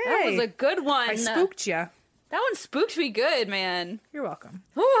 Yay! That was a good one. I spooked you. That one spooked me good, man. You're welcome.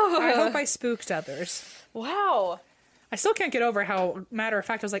 I hope I spooked others. Wow. I still can't get over how, matter of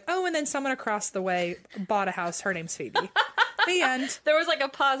fact, I was like, oh, and then someone across the way bought a house. Her name's Phoebe. The end. There was like a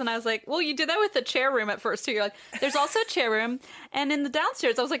pause, and I was like, well, you did that with the chair room at first, too. You're like, there's also a chair room. And in the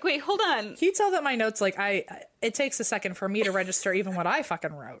downstairs, I was like, wait, hold on. Can you tell that my notes, like, it takes a second for me to register even what I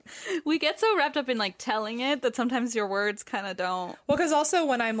fucking wrote? We get so wrapped up in like telling it that sometimes your words kind of don't. Well, because also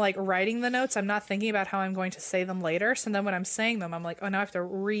when I'm like writing the notes, I'm not thinking about how I'm going to say them later. So then when I'm saying them, I'm like, oh, now I have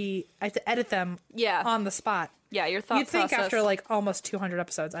to edit them on the spot. Yeah, your thought You'd think process. after like almost 200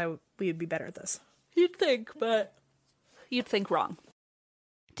 episodes, we'd be better at this. You'd think, but you'd think wrong.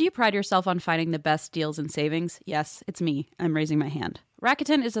 Do you pride yourself on finding the best deals and savings? Yes, it's me. I'm raising my hand.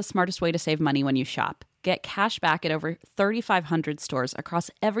 Rakuten is the smartest way to save money when you shop. Get cash back at over 3,500 stores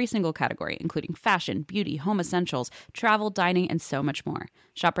across every single category, including fashion, beauty, home essentials, travel, dining, and so much more.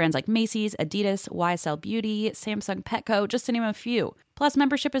 Shop brands like Macy's, Adidas, YSL Beauty, Samsung, Petco, just to name a few. Plus,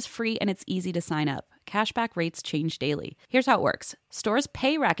 membership is free and it's easy to sign up. Cashback rates change daily. Here's how it works. Stores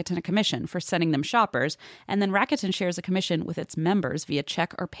pay Rakuten a commission for sending them shoppers, and then Rakuten shares a commission with its members via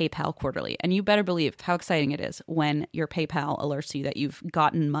check or PayPal quarterly. And you better believe how exciting it is when your PayPal alerts you that you've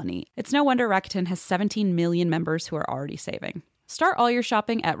gotten money. It's no wonder Rakuten has 17 million members who are already saving. Start all your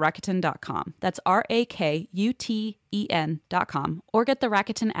shopping at Rakuten.com. That's RAKUTEN.com. Or get the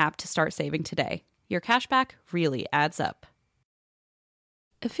Rakuten app to start saving today. Your cashback really adds up.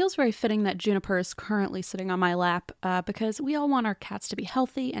 It feels very fitting that Juniper is currently sitting on my lap because we all want our cats to be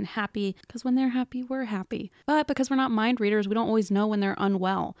healthy and happy because when they're happy, we're happy. But because we're not mind readers, we don't always know when they're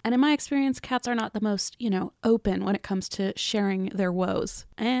unwell. And in my experience, cats are not the most, open when it comes to sharing their woes.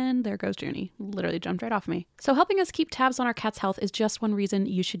 And there goes Junie. Literally jumped right off me. So helping us keep tabs on our cat's health is just one reason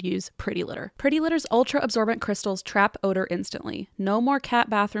you should use Pretty Litter. Pretty Litter's ultra-absorbent crystals trap odor instantly. No more cat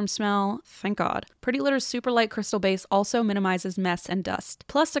bathroom smell, thank God. Pretty Litter's super light crystal base also minimizes mess and dust.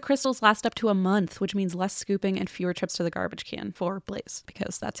 Plus, the crystals last up to a month, which means less scooping and fewer trips to the garbage can for Blaze,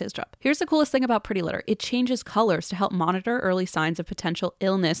 because that's his job. Here's the coolest thing about Pretty Litter. It changes colors to help monitor early signs of potential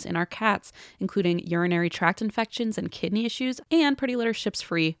illness in our cats, including urinary tract infections and kidney issues, and Pretty Litter ships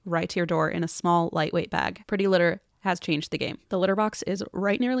free right to your door in a small, lightweight bag. Pretty Litter has changed the game. The litter box is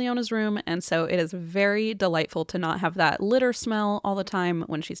right near Leona's room, and so it is very delightful to not have that litter smell all the time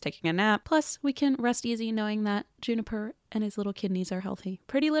when she's taking a nap. Plus, we can rest easy knowing that Juniper and his little kidneys are healthy.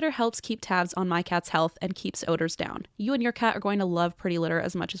 Pretty Litter helps keep tabs on my cat's health and keeps odors down. You and your cat are going to love Pretty Litter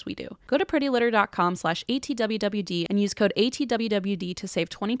as much as we do. Go to prettylitter.com/ATWWD and use code ATWWD to save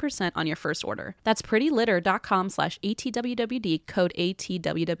 20% on your first order. That's prettylitter.com/ATWWD, code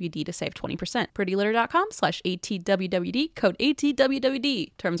ATWWD to save 20%. prettylitter.com/ATWWD, code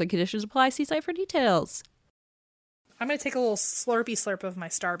ATWWD. Terms and conditions apply. See site for details. I'm going to take a little slurpy slurp of my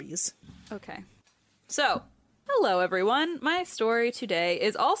Starbies. Okay. So, hello everyone. My story today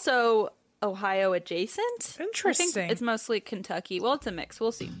is also Ohio adjacent. Interesting. I think it's mostly Kentucky. Well, it's a mix.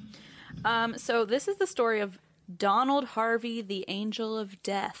 We'll see. So this is the story of Donald Harvey, the Angel of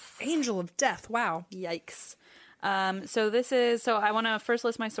Death. Angel of Death. Wow. Yikes. So I want to first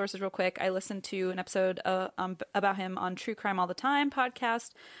list my sources real quick. I listened to an episode about him on True Crime All the Time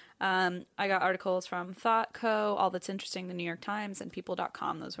podcast. I got articles from ThoughtCo, All That's Interesting, the New York Times, and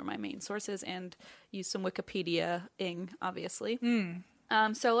People.com. Those were my main sources, and used some Wikipedia-ing, obviously.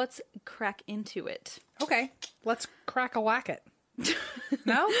 So let's crack into it. Okay. Let's crack-a-whack it.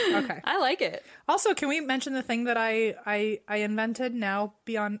 No? Okay. I like it. Also, can we mention the thing that I invented now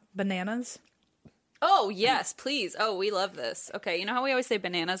beyond bananas? Oh, yes, please. Oh, we love this. Okay, you know how we always say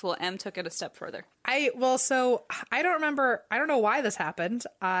bananas? Well, M took it a step further. So I don't remember, I don't know why this happened.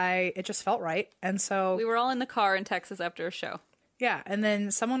 It just felt right. And so We were all in the car in Texas after a show. yeah. And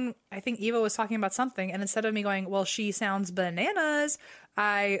then someone, I think Eva was talking about something. And instead of me going, well, she sounds bananas,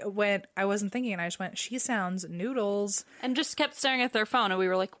 I wasn't thinking. And I just went, she sounds noodles. And just kept staring at their phone. And we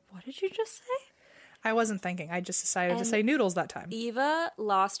were like, what did you just say? I wasn't thinking. I just decided to say noodles that time. Eva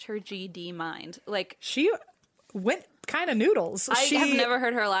lost her GD mind. Like, She went kind of noodles. I have never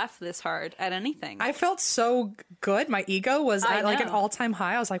heard her laugh this hard at anything. I felt so good. My ego was at like an know. all-time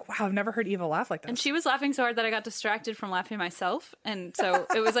high. I was like, wow, I've never heard Eva laugh like this. And she was laughing so hard that I got distracted from laughing myself. And so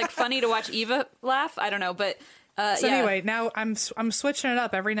it was like funny to watch Eva laugh. I don't know, but Anyway, now I'm switching it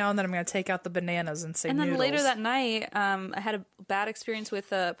up. Every now and then I'm going to take out the bananas and say And then noodles. later that night, I had a bad experience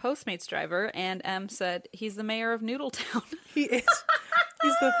with a Postmates driver, and M said, he's the mayor of Noodletown. He is.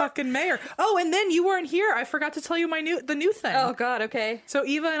 He's the fucking mayor. Oh, and then you weren't here. I forgot to tell you the new thing. Oh, God, okay. So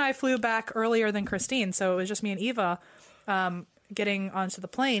Eva and I flew back earlier than Christine, so it was just me and Eva getting onto the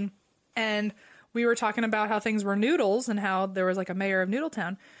plane, and we were talking about how things were noodles and how there was like a mayor of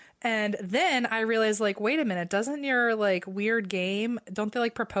Noodletown. And then I realized, like, wait a minute, doesn't your, like, weird game, don't they,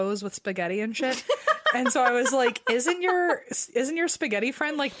 like, propose with spaghetti and shit? And so I was like, isn't your spaghetti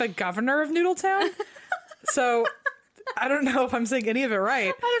friend, like, the governor of Noodletown? So I don't know if I'm saying any of it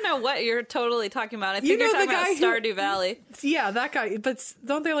right. I don't know what you're totally talking about. I think you're talking about Stardew Valley. Yeah, that guy. But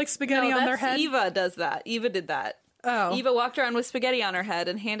don't they like spaghetti on their head? Eva does that. Eva did that. Oh. Eva walked around with spaghetti on her head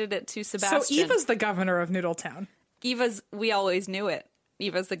and handed it to Sebastian. So Eva's the governor of Noodletown. We always knew it.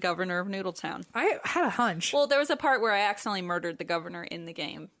 Eva's the governor of Noodletown. I had a hunch. Well, there was a part where I accidentally murdered the governor in the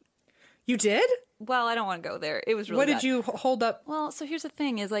game. You did? Well, I don't want to go there. It was really What bad. did you hold up? Well, so here's the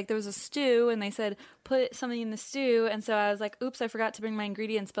thing is like there was a stew and they said put something in the stew and so I was like, oops, I forgot to bring my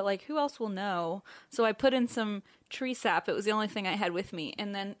ingredients, but like who else will know? So I put in some tree sap. It was the only thing I had with me.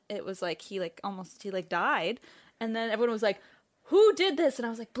 And then it was like he died. And then everyone was like, who did this? And I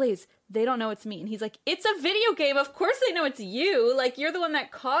was like, Blaze, they don't know it's me. And he's like, it's a video game. Of course they know it's you. Like, you're the one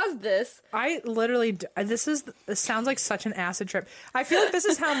that caused this. I literally, this sounds like such an acid trip. I feel like this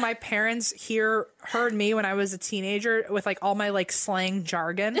is how my parents heard me when I was a teenager with like all my like slang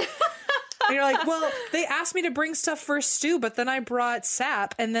jargon. And you're like, well, they asked me to bring stuff for a stew, but then I brought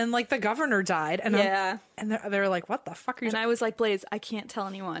sap and then like the governor died. And yeah. And they're like, what the fuck are you And I was like, Blaze, I can't tell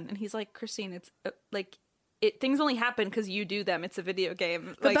anyone. And he's like, Christine, it's like, things only happen because you do them. It's a video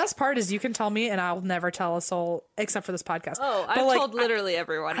game. The best part is you can tell me and I'll never tell a soul except for this podcast. Oh, But, I've told literally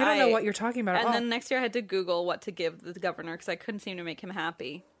everyone. I don't know what you're talking about. And then next year I had to Google what to give the governor because I couldn't seem to make him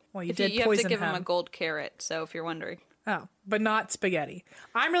happy. Well, You did have to poison give him him. a gold carrot, so if you're wondering. Oh, but not spaghetti.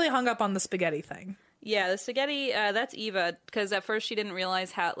 I'm really hung up on the spaghetti thing. Yeah, the spaghetti, that's Eva, because at first she didn't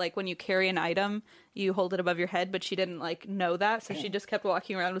realize how, like, when you carry an item, you hold it above your head, but she didn't, like, know that, so she just kept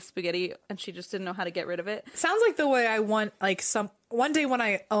walking around with spaghetti, and she just didn't know how to get rid of it. Sounds like the way I want, like, one day when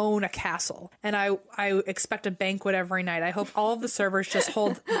I own a castle and I expect a banquet every night, I hope all of the servers just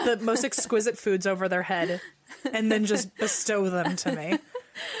hold the most exquisite foods over their head and then just bestow them to me.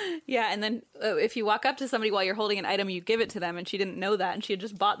 Yeah, and then if you walk up to somebody while you're holding an item, you give it to them, and she didn't know that, and she had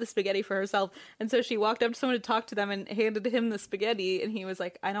just bought the spaghetti for herself, and so she walked up to someone to talk to them and handed him the spaghetti, and he was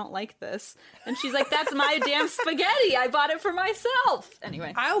like, I don't like this. And she's like, that's my damn spaghetti! I bought it for myself!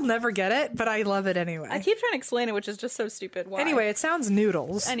 Anyway. I'll never get it, but I love it anyway. I keep trying to explain it, which is just so stupid. Why? Anyway, it sounds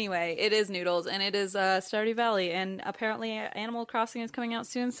noodles. Anyway, it is Noodles, and it is Stardew Valley, and apparently Animal Crossing is coming out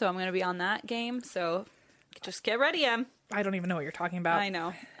soon, so I'm going to be on that game, so just get ready, Em. I don't even know what you're talking about. I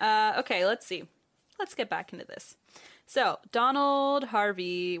know. Okay, let's see. Let's get back into this. So, Donald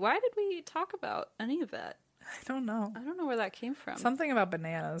Harvey. Why did we talk about any of that? I don't know. I don't know where that came from. Something about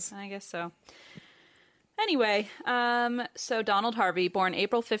bananas. I guess so. Anyway, so Donald Harvey, born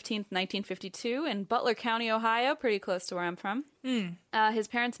April 15th, 1952 in Butler County, Ohio, pretty close to where I'm from. His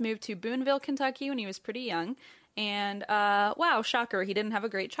parents moved to Booneville, Kentucky when he was pretty young. And, wow, shocker, he didn't have a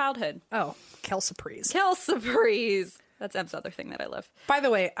great childhood. Oh, Kelsapries. Kelsapries! That's Em's other thing that I love. By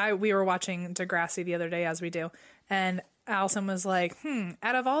the way, we were watching Degrassi the other day, as we do, and Allison was like,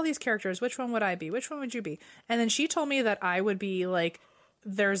 out of all these characters, which one would I be? Which one would you be? And then she told me that I would be, like,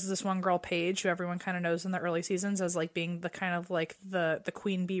 there's this one girl, Paige, who everyone kind of knows in the early seasons as, like, being the kind of, like, the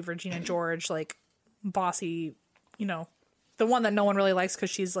queen bee, Regina George, like, bossy, you know, the one that no one really likes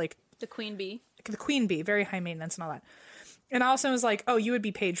because she's, like... The queen bee. The queen bee, very high maintenance and all that. And Allison was like, oh, you would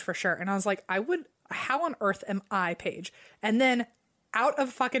be Paige for sure. And I was like, how on earth am I Paige? And then out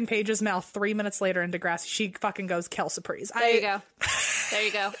of fucking Paige's mouth 3 minutes later in Degrassi, she fucking goes Kelsapries. There you go. There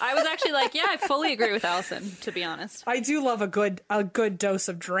you go. I was actually like, yeah, I fully agree with Allison, to be honest. I do love a good dose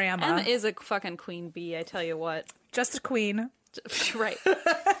of drama. Emma is a fucking queen bee, I tell you what. Just a queen. Right.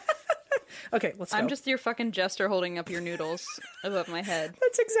 Okay, let's go. I'm just your fucking jester holding up your noodles above my head.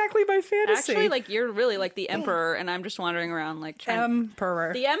 That's exactly my fantasy. Actually, like, you're really like the emperor, and I'm just wandering around like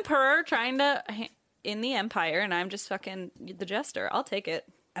Emperor. The emperor trying to in the empire, and I'm just fucking the jester. I'll take it.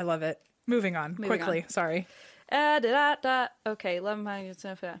 I love it. Moving on. Quickly. Sorry. Okay, love my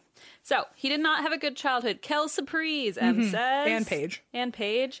stuff. So he did not have a good childhood. Kelsapries, Em says, And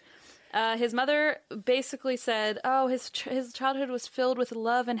Paige. His mother basically said, "Oh, his childhood was filled with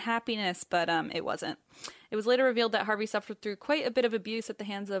love and happiness," but it wasn't. It was later revealed that Harvey suffered through quite a bit of abuse at the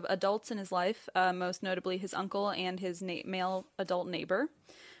hands of adults in his life, most notably his uncle and his male adult neighbor.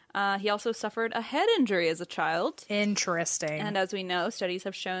 He also suffered a head injury as a child. Interesting. And as we know, studies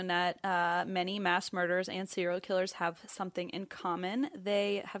have shown that many mass murderers and serial killers have something in common.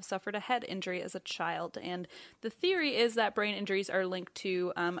 They have suffered a head injury as a child. And the theory is that brain injuries are linked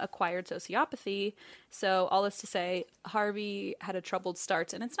to acquired sociopathy. So all this to say, Harvey had a troubled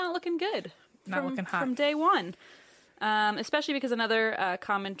start, and it's not looking good. Looking hot. From day one. Especially because another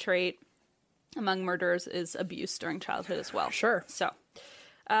common trait among murderers is abuse during childhood as well. Sure. So...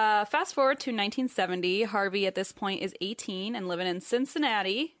 fast forward to 1970. Harvey at this point is 18 and living in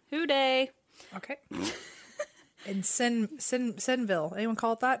Cincinnati. Hooday. Okay. In Sinville. Anyone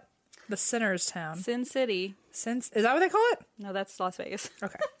call it that? The Sinner's Town. Sin City. Is that what they call it? No, that's Las Vegas.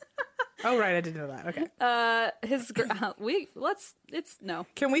 Okay. Oh, right. I didn't know that. Okay. No.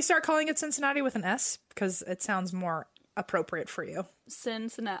 Can we start calling it Cincinnati with an S? Because it sounds more appropriate for you.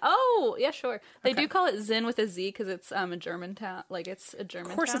 Cincinnati. Oh, yeah, sure. They do call it Zin with a Z because it's a German town. Like, it's a German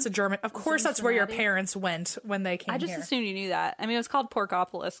town. Of course it's a German. Of course that's where your parents went when they came here. I just assumed you knew that. I mean, it was called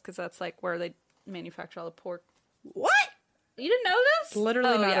Porkopolis because that's like where they manufacture all the pork. What? You didn't know this?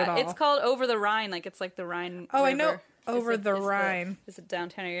 Literally not at all. It's called Over the Rhine. Like, it's like the Rhine Oh, River. I know. Over the Rhine. Is it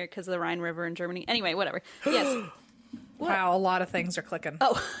downtown area because of the Rhine River in Germany? Anyway, whatever. Yes. Wow, a lot of things are clicking.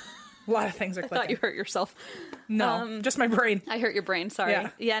 Oh. A lot of things are I clicking. thought you hurt yourself. No, just my brain. I hurt your brain. Sorry.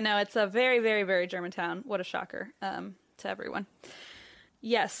 Yeah, no, it's a very, very, very German town. What a shocker to everyone.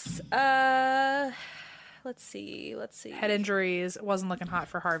 Yes. Let's see. Head injuries. Wasn't looking hot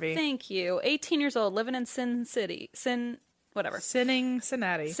for Harvey. Thank you. 18 years old, living in Sin City. Sinning in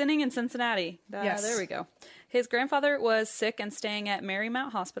Cincinnati. Yes. There we go. His grandfather was sick and staying at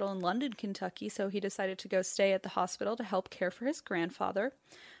Marymount Hospital in London, Kentucky, so he decided to go stay at the hospital to help care for his grandfather.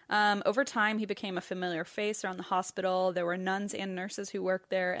 Over time, he became a familiar face around the hospital. There were nuns and nurses who worked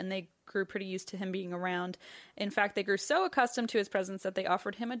there, and they grew pretty used to him being around. In fact, they grew so accustomed to his presence that they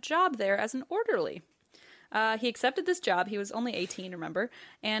offered him a job there as an orderly. He accepted this job. He was only 18, remember,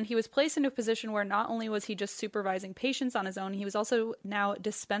 and he was placed into a position where not only was he just supervising patients on his own, he was also now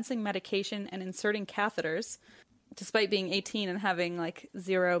dispensing medication and inserting catheters, despite being 18 and having, like,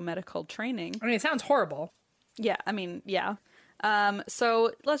 zero medical training. I mean, it sounds horrible. Yeah, I mean, yeah.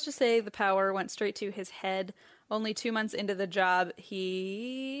 So let's just say the power went straight to his head. Only 2 months into the job,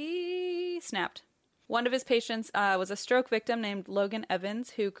 he snapped. One of his patients was a stroke victim named Logan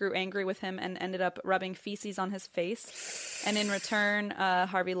Evans, who grew angry with him and ended up rubbing feces on his face. And in return,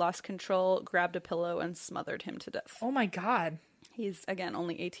 Harvey lost control, grabbed a pillow, and smothered him to death. Oh my God. He's, again,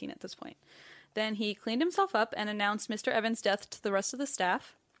 only 18 at this point. Then he cleaned himself up and announced Mr. Evans' death to the rest of the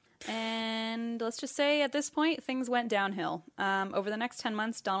staff. And let's just say at this point, things went downhill. Over the next 10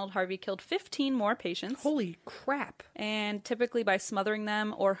 months, Donald Harvey killed 15 more patients. Holy crap. And typically by smothering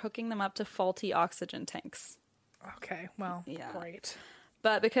them or hooking them up to faulty oxygen tanks. Okay, well, Yeah. great.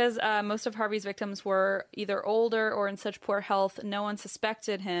 But because most of Harvey's victims were either older or in such poor health, no one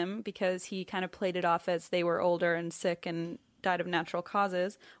suspected him because he kind of played it off as they were older and sick and died of natural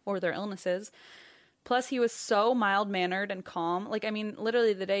causes or their illnesses. Plus, he was so mild-mannered and calm. Like, I mean,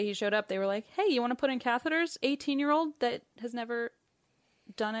 literally the day he showed up, they were like, hey, you want to put in catheters? 18-year-old that has never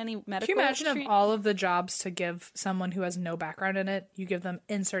done any medical... Can you imagine of all of the jobs to give someone who has no background in it, you give them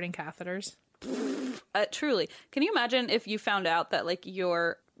inserting catheters? Truly. Can you imagine if you found out that, like,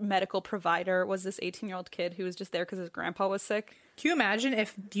 your medical provider was this 18-year-old kid who was just there because his grandpa was sick? Can you imagine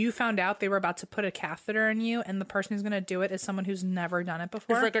if you found out they were about to put a catheter in you and the person who's going to do it is someone who's never done it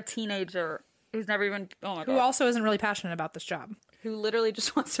before? It's like a teenager who's never even... Oh, my God. Who also isn't really passionate about this job. Who literally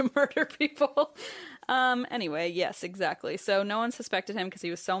just wants to murder people. Anyway, yes, exactly. So no one suspected him because he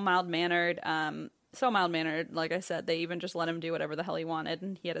was so mild-mannered. Like I said, they even just let him do whatever the hell he wanted,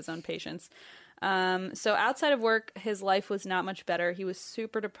 and he had his own patience. So outside of work, his life was not much better. He was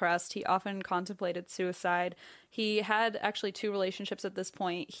super depressed. He often contemplated suicide. He had actually 2 relationships at this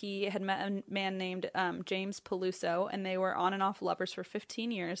point. He had met a man named James Peluso, and they were on and off lovers for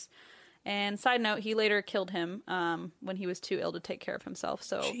 15 years. And side note, he later killed him when he was too ill to take care of himself.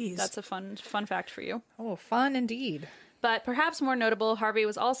 So Jeez. That's a fun fact for you. Oh, fun indeed. But perhaps more notable, Harvey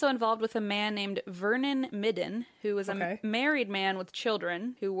was also involved with a man named Vernon Midden, who was a married man with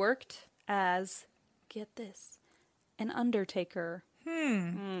children who worked as, get this, an undertaker.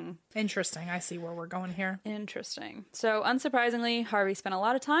 Interesting. I see where we're going here. Interesting. So, unsurprisingly, Harvey spent a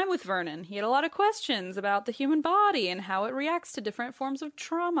lot of time with Vernon. He had a lot of questions about the human body and how it reacts to different forms of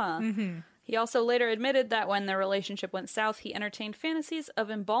trauma. Mm-hmm. He also later admitted that when their relationship went south, he entertained fantasies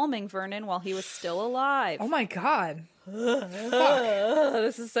of embalming Vernon while he was still alive. Oh my God. Fuck.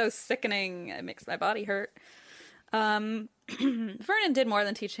 This is so sickening. It makes my body hurt. Vernon did more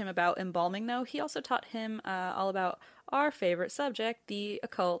than teach him about embalming, though. He also taught him all about our favorite subject, the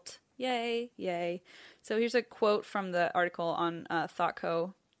occult. Yay, yay. So here's a quote from the article on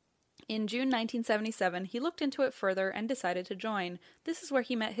ThoughtCo. In June 1977, he looked into it further and decided to join. This is where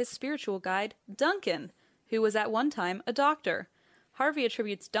he met his spiritual guide, Duncan, who was at one time a doctor. Harvey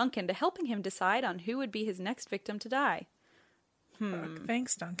attributes Duncan to helping him decide on who would be his next victim to die.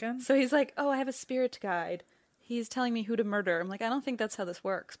 Thanks, Duncan. So he's like, oh, I have a spirit guide. He's telling me who to murder. I'm like, I don't think that's how this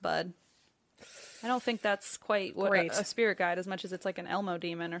works, bud. I don't think that's quite what a spirit guide, as much as it's like an Elmo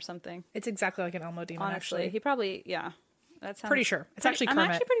demon or something. It's exactly like an Elmo demon, Honestly, actually. he probably, yeah. That sounds pretty sure. It's actually Kermit.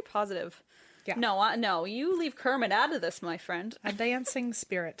 I'm actually pretty positive. Yeah. No, no, you leave Kermit out of this, my friend. A dancing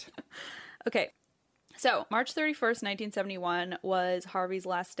spirit. Okay. So, March 31st, 1971 was Harvey's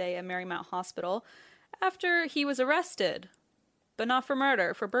last day at Marymount Hospital after he was arrested, but not for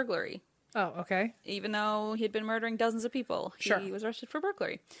murder, for burglary. Oh, okay. Even though he had been murdering dozens of people, Sure. He was arrested for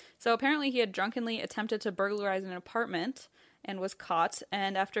burglary. So apparently he had drunkenly attempted to burglarize an apartment and was caught.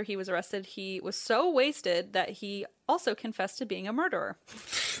 And after he was arrested, he was so wasted that he also confessed to being a murderer.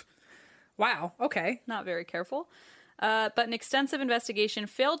 Wow. Okay. Not very careful. But an extensive investigation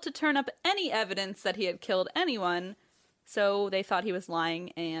failed to turn up any evidence that he had killed anyone. So they thought he was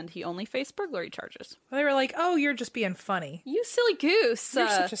lying, and he only faced burglary charges. Well, they were like, "Oh, you're just being funny. You silly goose! You're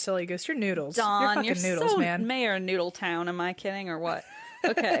such a silly goose. You're noodles. Dawn, you're fucking noodles, so man." Mayor Noodletown. Am I kidding or what?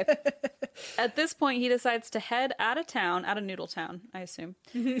 Okay. At this point, he decides to head out of Noodletown, I assume.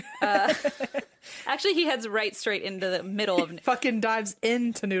 Actually, he heads right straight into the middle of Fucking dives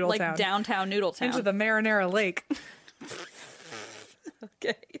into Noodletown, like downtown Noodletown, into the Marinara Lake.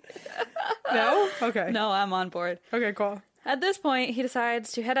 Okay. No? Okay. No, I'm on board. Okay, cool. At this point, he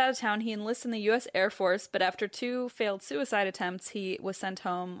decides to head out of town. He enlists in the U.S. Air Force, but after 2 failed suicide attempts, he was sent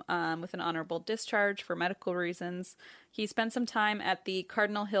home with an honorable discharge for medical reasons. He spent some time at the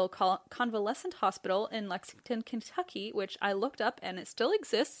Cardinal Hill Convalescent Hospital in Lexington, Kentucky, which I looked up, and it still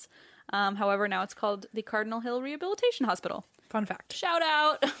exists. However, now it's called the Cardinal Hill Rehabilitation Hospital. Fun fact. Shout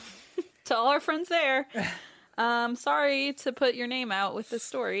out to all our friends there. Sorry to put your name out with this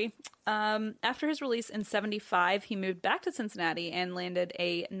story. After his release in 1975, he moved back to Cincinnati and landed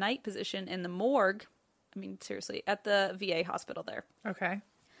a night position in the morgue. I mean, seriously, at the VA hospital there. Okay.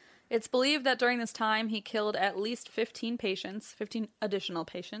 It's believed that during this time, he killed at least 15 additional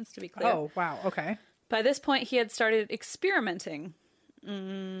patients, to be clear. Oh, wow. Okay. By this point, he had started experimenting.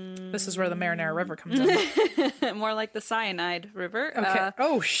 This is where the Marinara River comes in. More like the Cyanide River. Okay.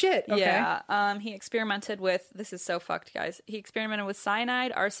 Oh, shit. Okay. Yeah. He experimented with, this is so fucked, guys. He experimented with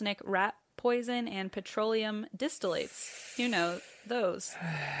cyanide, arsenic, rat poison, and petroleum distillates. You know, those.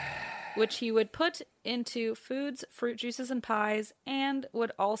 Which he would put into foods, fruit juices, and pies, and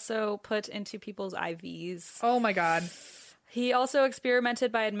would also put into people's IVs. Oh, my God. He also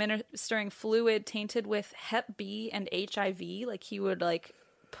experimented by administering fluid tainted with Hep B and HIV. Like, he would, like,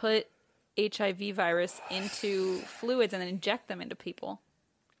 put HIV virus into fluids and then inject them into people.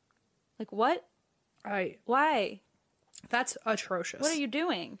 Like, what? Why? That's atrocious. What are you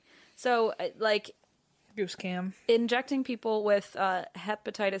doing? So, like... Goose cam. Injecting people with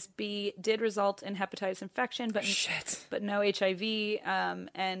hepatitis B did result in hepatitis infection, but no HIV.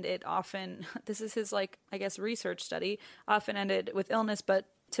 And it often, this is his, like, I guess, research study, often ended with illness, but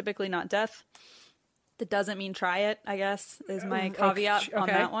typically not death. That doesn't mean try it, I guess, is my caveat on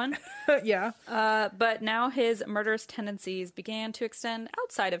that one. Yeah. But now his murderous tendencies began to extend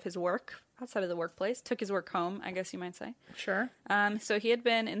outside of his work. Outside of the workplace, took his work home, I guess you might say. Sure. So he had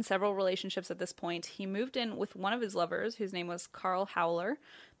been in several relationships at this point. He moved in with one of his lovers, whose name was Carl Howler.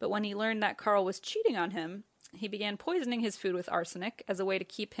 But when he learned that Carl was cheating on him, he began poisoning his food with arsenic as a way to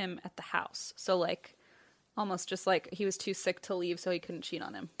keep him at the house. So, like, almost just like he was too sick to leave, so he couldn't cheat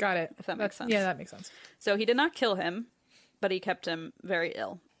on him. Got it. If that makes sense. Yeah, that makes sense. So he did not kill him, but he kept him very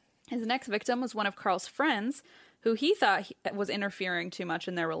ill. His next victim was one of Carl's friends, who he thought was interfering too much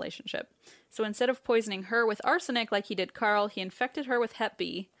in their relationship. So instead of poisoning her with arsenic like he did Carl, he infected her with Hep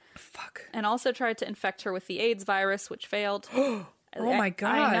B. Fuck. And also tried to infect her with the AIDS virus, which failed. Oh my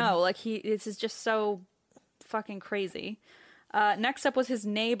God. I know. Like, this is just so fucking crazy. Next up was his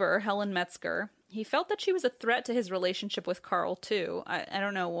neighbor, Helen Metzger. He felt that she was a threat to his relationship with Carl, too. I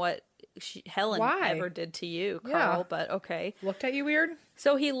don't know what Helen ever did to you, Carl, but okay. Looked at you weird?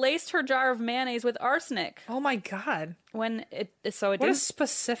 So he laced her jar of mayonnaise with arsenic. Oh my God. What a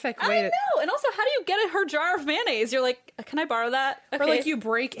specific way I know. And also, how do you get her jar of mayonnaise? You're like, can I borrow that? Okay. Or like you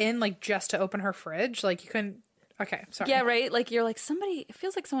break in like just to open her fridge? Like you couldn't... Okay, sorry. Yeah, right? Like you're like, it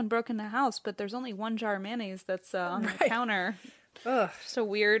feels like someone broke in the house, but there's only one jar of mayonnaise that's on the counter. Ugh. Just a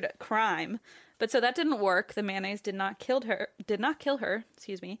weird crime. But so that didn't work. The mayonnaise did not kill her,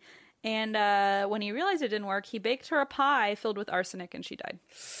 excuse me. And when he realized it didn't work, he baked her a pie filled with arsenic and she died.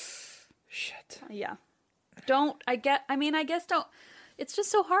 Shit. Yeah. I guess don't. It's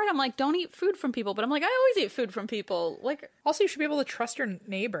just so hard. I'm like, don't eat food from people. But I'm like, I always eat food from people. Like, also, you should be able to trust your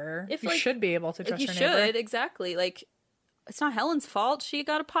neighbor. You should be able to trust your neighbor. You should, exactly. Like, it's not Helen's fault. She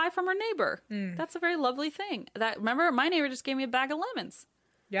got a pie from her neighbor. That's a very lovely thing. Remember, my neighbor just gave me a bag of lemons.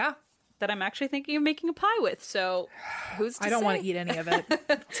 Yeah. That I'm actually thinking of making a pie with. So, who's to say? I don't want to eat any of it.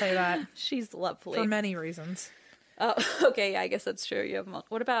 I'll say that. She's lovely. For many reasons. Oh, okay. Yeah, I guess that's true. You have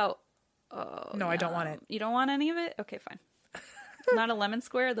what about... no, I don't want it. You don't want any of it? Okay, fine. Not a lemon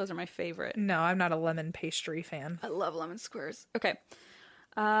square? Those are my favorite. No, I'm not a lemon pastry fan. I love lemon squares. Okay.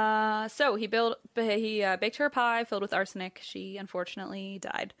 So he baked her a pie filled with arsenic. She unfortunately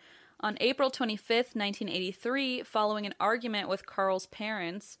died. On April 25th, 1983, following an argument with Carl's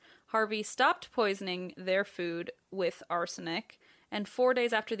parents, Harvey stopped poisoning their food with arsenic, and 4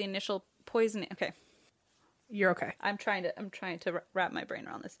 days after the initial poisoning... Okay. You're okay. I'm trying to wrap my brain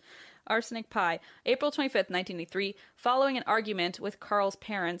around this. Arsenic pie. April 25th, 1983, following an argument with Carl's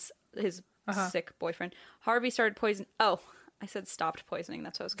parents, his sick boyfriend, Harvey started poisoning... Oh, I said stopped poisoning.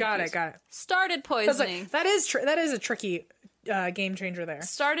 That's what I was confused. Got it. Started poisoning. Like, that is a tricky game changer there.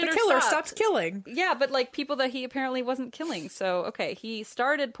 Started the or killer stopped. stops killing. Yeah, but like people that he apparently wasn't killing. So, okay, he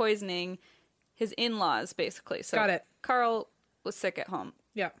started poisoning his in-laws, basically. So Got it. Carl was sick at home.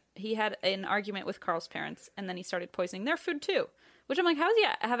 Yeah. He had an argument with Carl's parents, and then he started poisoning their food too. Which I'm like, how does he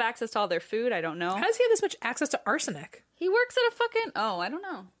have access to all their food? I don't know. How does he have this much access to arsenic? He works at a fucking... Oh, I don't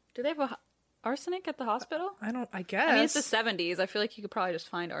know. Do they have arsenic at the hospital? I guess. I mean, it's the 70s. I feel like you could probably just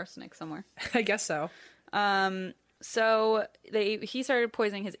find arsenic somewhere. I guess so. So he started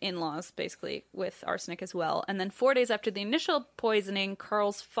poisoning his in-laws, basically, with arsenic as well. And then 4 days after the initial poisoning,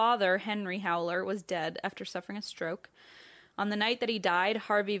 Carl's father, Henry Howler, was dead after suffering a stroke. On the night that he died,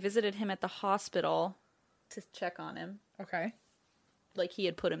 Harvey visited him at the hospital to check on him. Okay. Like he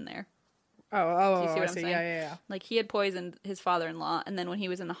had put him there. Oh, Do you see what I I'm see. saying? Yeah. Like he had poisoned his father-in-law, and then when he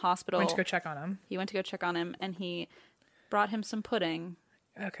was in the hospital... Went to go check on him. He went to go check on him, and he brought him some pudding,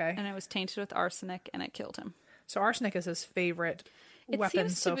 Okay. and it was tainted with arsenic, and it killed him. So arsenic is his favorite weapon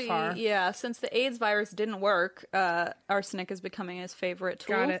seems so to be, far. Yeah, since the AIDS virus didn't work, arsenic is becoming his favorite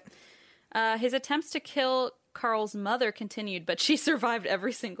tool. Got it. His attempts to kill Carl's mother continued, but she survived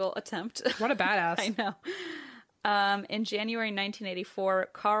every single attempt. What a badass. I know. In January 1984,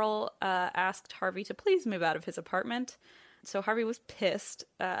 Carl asked Harvey to please move out of his apartment. So Harvey was pissed.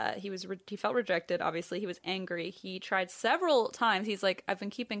 He felt rejected, obviously. He was angry. He tried several times. He's like, I've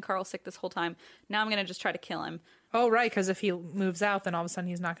been keeping Carl sick this whole time. Now I'm going to just try to kill him. Oh, right, because if he moves out, then all of a sudden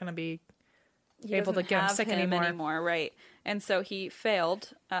he's not going to be able to get him sick anymore. Right. And so he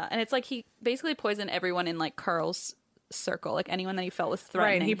failed. And it's like he basically poisoned everyone in like Carl's circle, like anyone that he felt was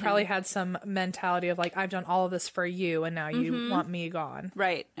threatening. Right, and he him. probably had some mentality of like, I've done all of this for you, and now you want me gone.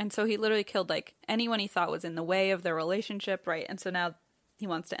 Right. And so he literally killed like anyone he thought was in the way of their relationship. Right. And so now he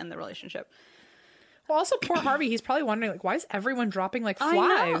wants to end the relationship. Well, also poor Harvey. He's probably wondering like, why is everyone dropping like I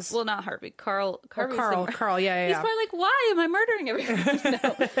know. flies? Well, not Harvey. Carl. Or Carl. Carl. Yeah. He's probably like, why am I murdering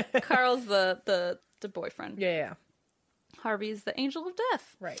everyone? No. Carl's the boyfriend. Yeah. Harvey's the angel of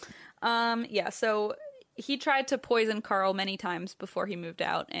death. Right. Yeah. So he tried to poison Carl many times before he moved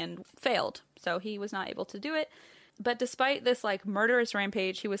out and failed. So he was not able to do it. But despite this like murderous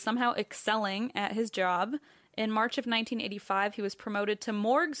rampage, he was somehow excelling at his job. In March of 1985, he was promoted to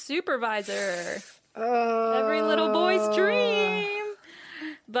morgue supervisor. Every little boy's dream.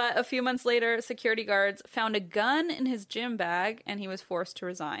 But a few months later, security guards found a gun in his gym bag, and he was forced to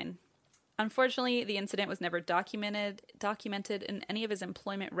resign. Unfortunately, the incident was never documented in any of his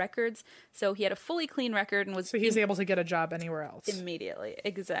employment records, so he had a fully clean record and was... So he's able to get a job anywhere else. Immediately,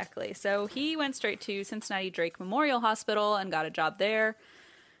 exactly. So he went straight to Cincinnati Drake Memorial Hospital and got a job there.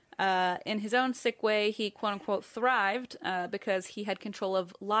 In his own sick way, he quote-unquote thrived because he had control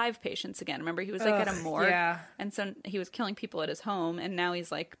of live patients again. Remember, he was like at a morgue, yeah. And so he was killing people at his home, and now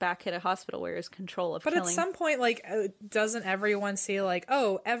he's like back at a hospital where he has control of killing. But at some point, like, doesn't everyone see like,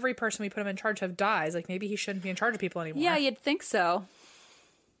 oh, every person we put him in charge of dies? Like, maybe he shouldn't be in charge of people anymore. Yeah, you'd think so.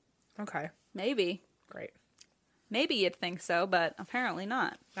 Okay. Maybe. Great. Maybe you'd think so, but apparently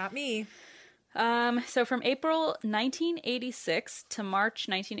not. Not me. So from April 1986 to March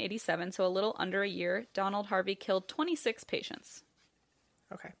 1987, so a little under a year, Donald Harvey killed 26 patients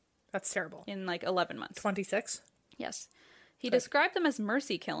Okay. That's terrible. in like 11 months. 26? Yes. He described them as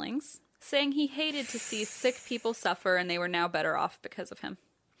mercy killings, saying he hated to see sick people suffer and they were now better off because of him.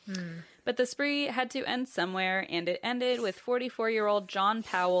 But the spree had to end somewhere, and it ended with 44-year-old John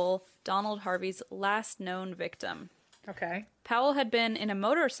Powell, Donald Harvey's last known victim. Okay. Powell had been in a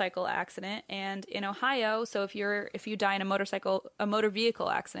motorcycle accident, and in Ohio, so if you die in a motor vehicle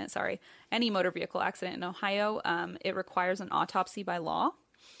accident, any motor vehicle accident in Ohio, it requires an autopsy by law.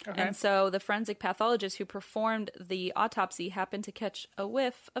 Okay. And so the forensic pathologist who performed the autopsy happened to catch a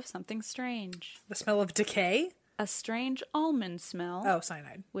whiff of something strange. The smell of decay? A strange almond smell, Oh,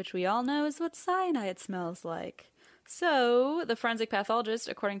 cyanide. which we all know is what cyanide smells like. So, the forensic pathologist,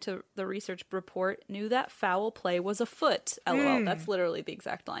 according to the research report, knew that foul play was afoot. LOL. That's literally the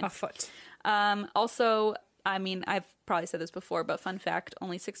exact line. A foot. Also, I mean, I've probably said this before, but fun fact,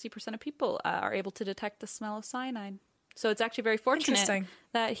 only 60% of people are able to detect the smell of cyanide. So it's actually very fortunate Interesting.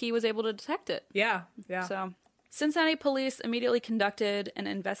 that he was able to detect it. Yeah. Yeah. So, Cincinnati police immediately conducted an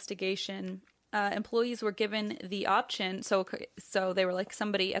investigation. Employees were given the option. So they were like,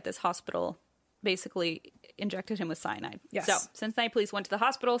 somebody at this hospital basically injected him with cyanide. Yes. So Cincinnati police went to the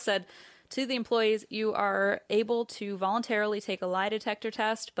hospital, said to the employees, you are able to voluntarily take a lie detector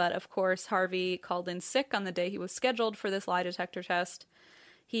test. But of course, Harvey called in sick on the day he was scheduled for this lie detector test.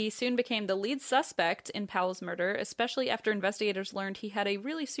 He soon became the lead suspect in Powell's murder, especially after investigators learned he had a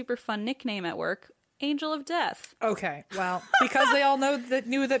really super fun nickname at work, Angel of Death. Okay. Well, because they all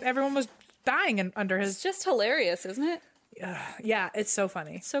knew that everyone was dying under his... It's just hilarious, isn't it? Yeah, it's so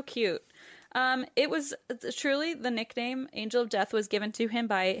funny. So cute. It was truly the nickname Angel of Death was given to him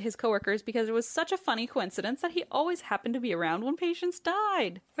by his coworkers because it was such a funny coincidence that he always happened to be around when patients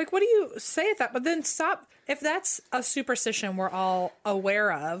died. Like, what do you say at that? But then stop. If that's a superstition we're all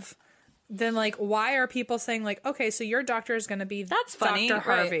aware of, then, like, why are people saying, like, okay, so your doctor is going to be That's funny, Dr.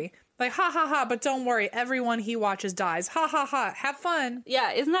 Harvey. right. Like, ha, ha, ha, but don't worry. Everyone he watches dies. Ha, ha, ha. Have fun.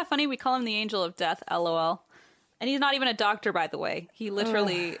 Yeah, isn't that funny? We call him the Angel of Death, LOL. And he's not even a doctor, by the way. He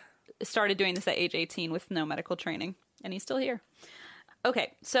literally started doing this at age 18 with no medical training, and he's still here.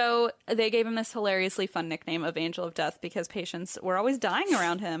 Okay, so they gave him this hilariously fun nickname of Angel of Death because patients were always dying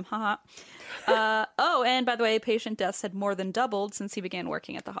around him. Haha. And by the way, patient deaths had more than doubled since he began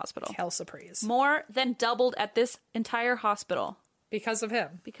working at the hospital. Hell surprise. More than doubled at this entire hospital. Because of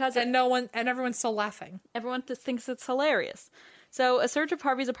him. And everyone's still laughing. Everyone just thinks it's hilarious. So a search of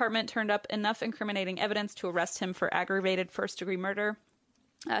Harvey's apartment turned up enough incriminating evidence to arrest him for aggravated first-degree murder.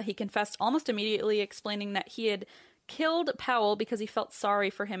 He confessed almost immediately, explaining that he had killed Powell because he felt sorry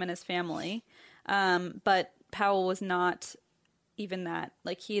for him and his family. But Powell was not even that.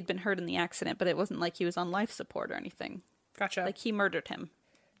 Like, he had been hurt in the accident, but it wasn't like he was on life support or anything. Gotcha. Like, he murdered him.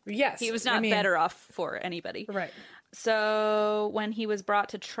 Yes. He was not better off for anybody. Right. So when he was brought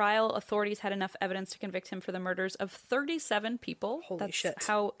to trial, authorities had enough evidence to convict him for the murders of 37 people. Holy shit.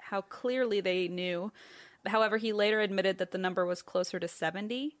 How clearly they knew. However, he later admitted that the number was closer to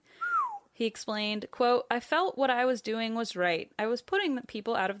 70. He explained, quote, "I felt what I was doing was right. I was putting the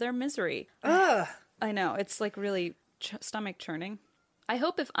people out of their misery." Ugh. I know. It's like really stomach churning. "I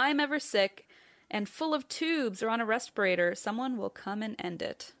hope if I'm ever sick and full of tubes or on a respirator, someone will come and end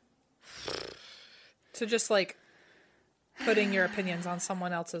it." So just like putting your opinions on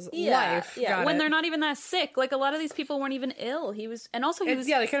someone else's life. Yeah, Got when it. they're not even that sick. Like, a lot of these people weren't even ill. He was, and also he was,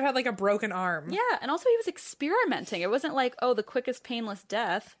 Yeah, they could have had like a broken arm. yeah, and also he was experimenting. It wasn't like, oh, the quickest painless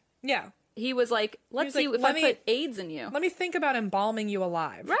death. Yeah. He was like, let's see like, if let I me- put AIDS in you. Let me think about embalming you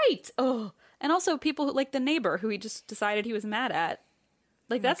alive. Right. Oh, and also people who, like the neighbor who he just decided he was mad at.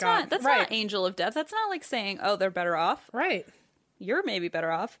 Like, that's God. not Right. angel of death. That's not like saying, oh, they're better off. Right. You're maybe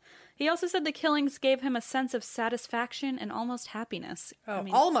better off. He also said the killings gave him a sense of satisfaction and almost happiness. Oh,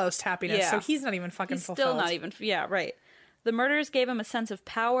 almost happiness. yeah. So he's not even fucking He's fulfilled. still not even, yeah, right. The murders gave him a sense of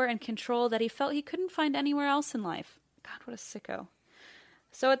power and control that he felt he couldn't find anywhere else in life. God, what a sicko.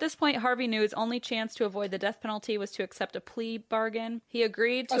 So at this point, Harvey knew his only chance to avoid the death penalty was to accept a plea bargain. He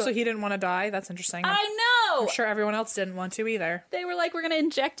agreed to... Oh, so he didn't want to die? That's interesting. I know! I'm sure everyone else didn't want to either. They were like, we're going to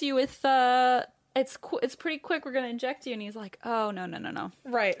inject you with, it's pretty quick, we're going to inject you. And he's like, oh, no.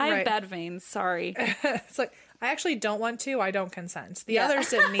 Right, I have right. bad veins, sorry. It's like, I actually don't want to. I don't consent. The Yeah. others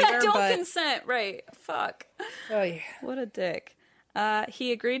didn't either, I don't but... consent, right. Fuck. Oh, yeah. What a dick.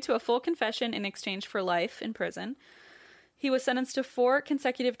 He agreed to a full confession in exchange for life in prison. He was sentenced to 4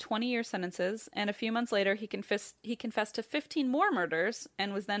 consecutive 20-year sentences, and a few months later he confessed to 15 more murders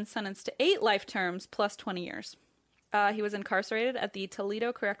and was then sentenced to 8 life terms plus 20 years. He was incarcerated at the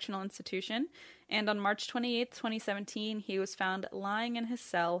Toledo Correctional Institution, and on March 28, 2017, he was found lying in his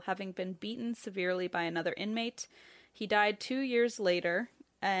cell, having been beaten severely by another inmate. He died 2 years later,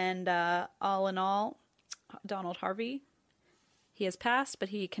 and all in all, Donald Harvey, he has passed, but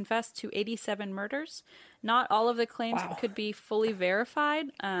he confessed to 87 murders. Not all of the claims could be fully verified.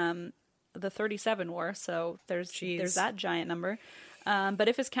 The 37 were, so there's that giant number. But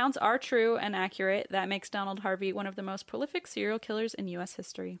if his counts are true and accurate, that makes Donald Harvey one of the most prolific serial killers in U.S.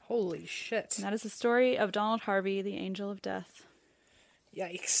 history. Holy shit. And that is the story of Donald Harvey, the Angel of Death.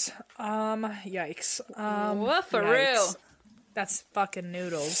 Yikes. Yikes. Woofaroo. That's fucking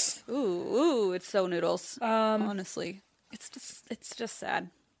noodles. Ooh, it's so noodles. Honestly. It's just sad.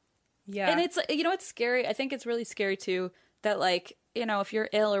 Yeah. And it's, it's scary. I think it's really scary too that, like, if you're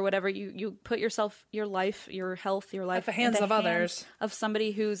ill or whatever, you put yourself, your life, your health, your life at the hands in of others, of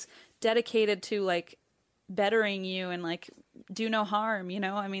somebody who's dedicated to, like, bettering you and, like, do no harm.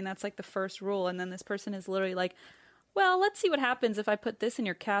 I mean, that's like the first rule. And then this person is literally like, well, let's see what happens if I put this in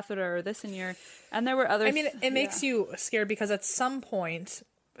your catheter or this in your, and there were other. I mean, it makes you scared because at some point,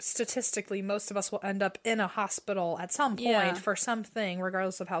 statistically, most of us will end up in a hospital at some point for something,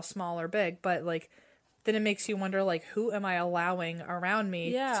 regardless of how small or big. But, like, then it makes you wonder, like, who am I allowing around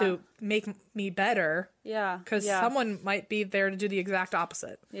me to make me better? Yeah. Because someone might be there to do the exact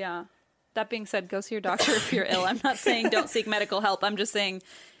opposite. Yeah. That being said, go see your doctor if you're ill. I'm not saying don't seek medical help. I'm just saying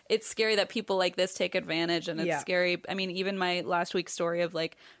it's scary that people like this take advantage, and it's scary. I mean, even my last week's story of,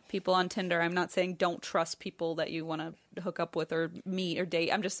 like, people on Tinder, I'm not saying don't trust people that you want to hook up with or meet or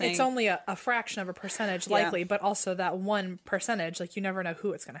date. I'm just saying it's only a fraction of a percentage likely, but also that 1%, like, you never know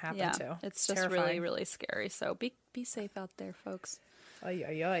who it's going to happen to. It's just terrifying. really, really scary. So be safe out there, folks. Ay,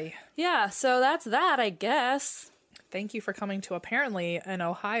 ay, ay. Yeah, so that's that, I guess. Thank you for coming to apparently an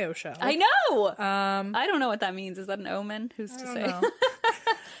Ohio show. I know. I don't know what that means. Is that an omen? Who's to say?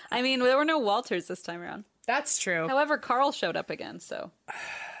 I mean, there were no Walters this time around. That's true. However, Carl showed up again, so.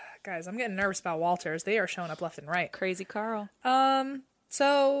 Guys, I'm getting nervous about Walters. They are showing up left and right. Crazy Carl.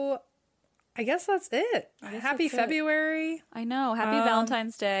 So I guess that's it. Happy that's it. February. I know. Happy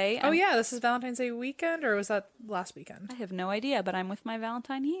Valentine's Day. Oh, yeah. This is Valentine's Day weekend, or was that last weekend? I have no idea, but I'm with my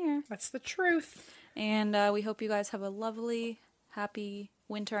Valentine here. That's the truth. And we hope you guys have a lovely, happy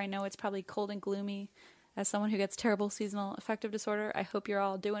winter. I know it's probably cold and gloomy. As someone who gets terrible seasonal affective disorder, I hope you're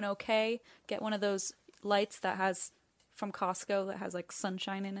all doing okay. Get one of those lights that has, from Costco, that has like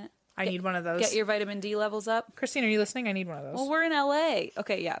sunshine in it. I need one of those. Get your vitamin D levels up. Christine, are you listening? I need one of those. Well, we're in LA.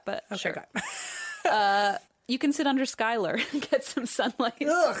 Okay, yeah, but Okay, sure. got it. You can sit under Skylar and get some sunlight.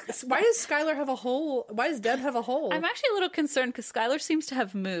 Ugh. Why does Skylar have a hole? Why does Deb have a hole? I'm actually a little concerned because Skylar seems to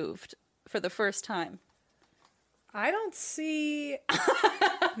have moved for the first time. I don't see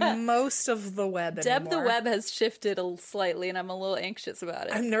most of the web anymore. Deb the web has shifted slightly, and I'm a little anxious about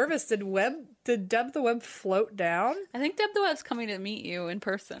it. I'm nervous. Did Deb the web float down? I think Deb the web's coming to meet you in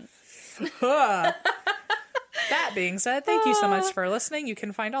person. That being said, thank you so much for listening. You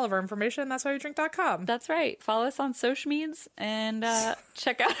can find all of our information at that'swhywedrink.com. That's right. Follow us on social medias and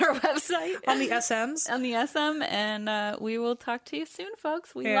check out our website. On the SMs. On the SM, and we will talk to you soon,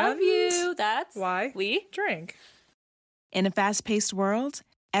 folks. We And love you. That's why we drink. In a fast-paced world,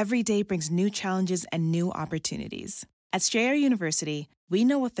 every day brings new challenges and new opportunities. At Strayer University, we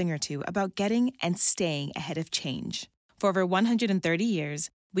know a thing or two about getting and staying ahead of change. For over 130 years,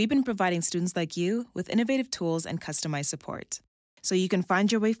 we've been providing students like you with innovative tools and customized support, so you can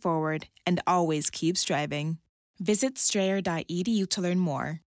find your way forward and always keep striving. Visit strayer.edu to learn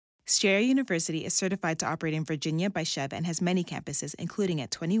more. Strayer University is certified to operate in Virginia by Chev and has many campuses, including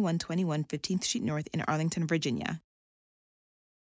at 2121 15th Street North in Arlington, Virginia.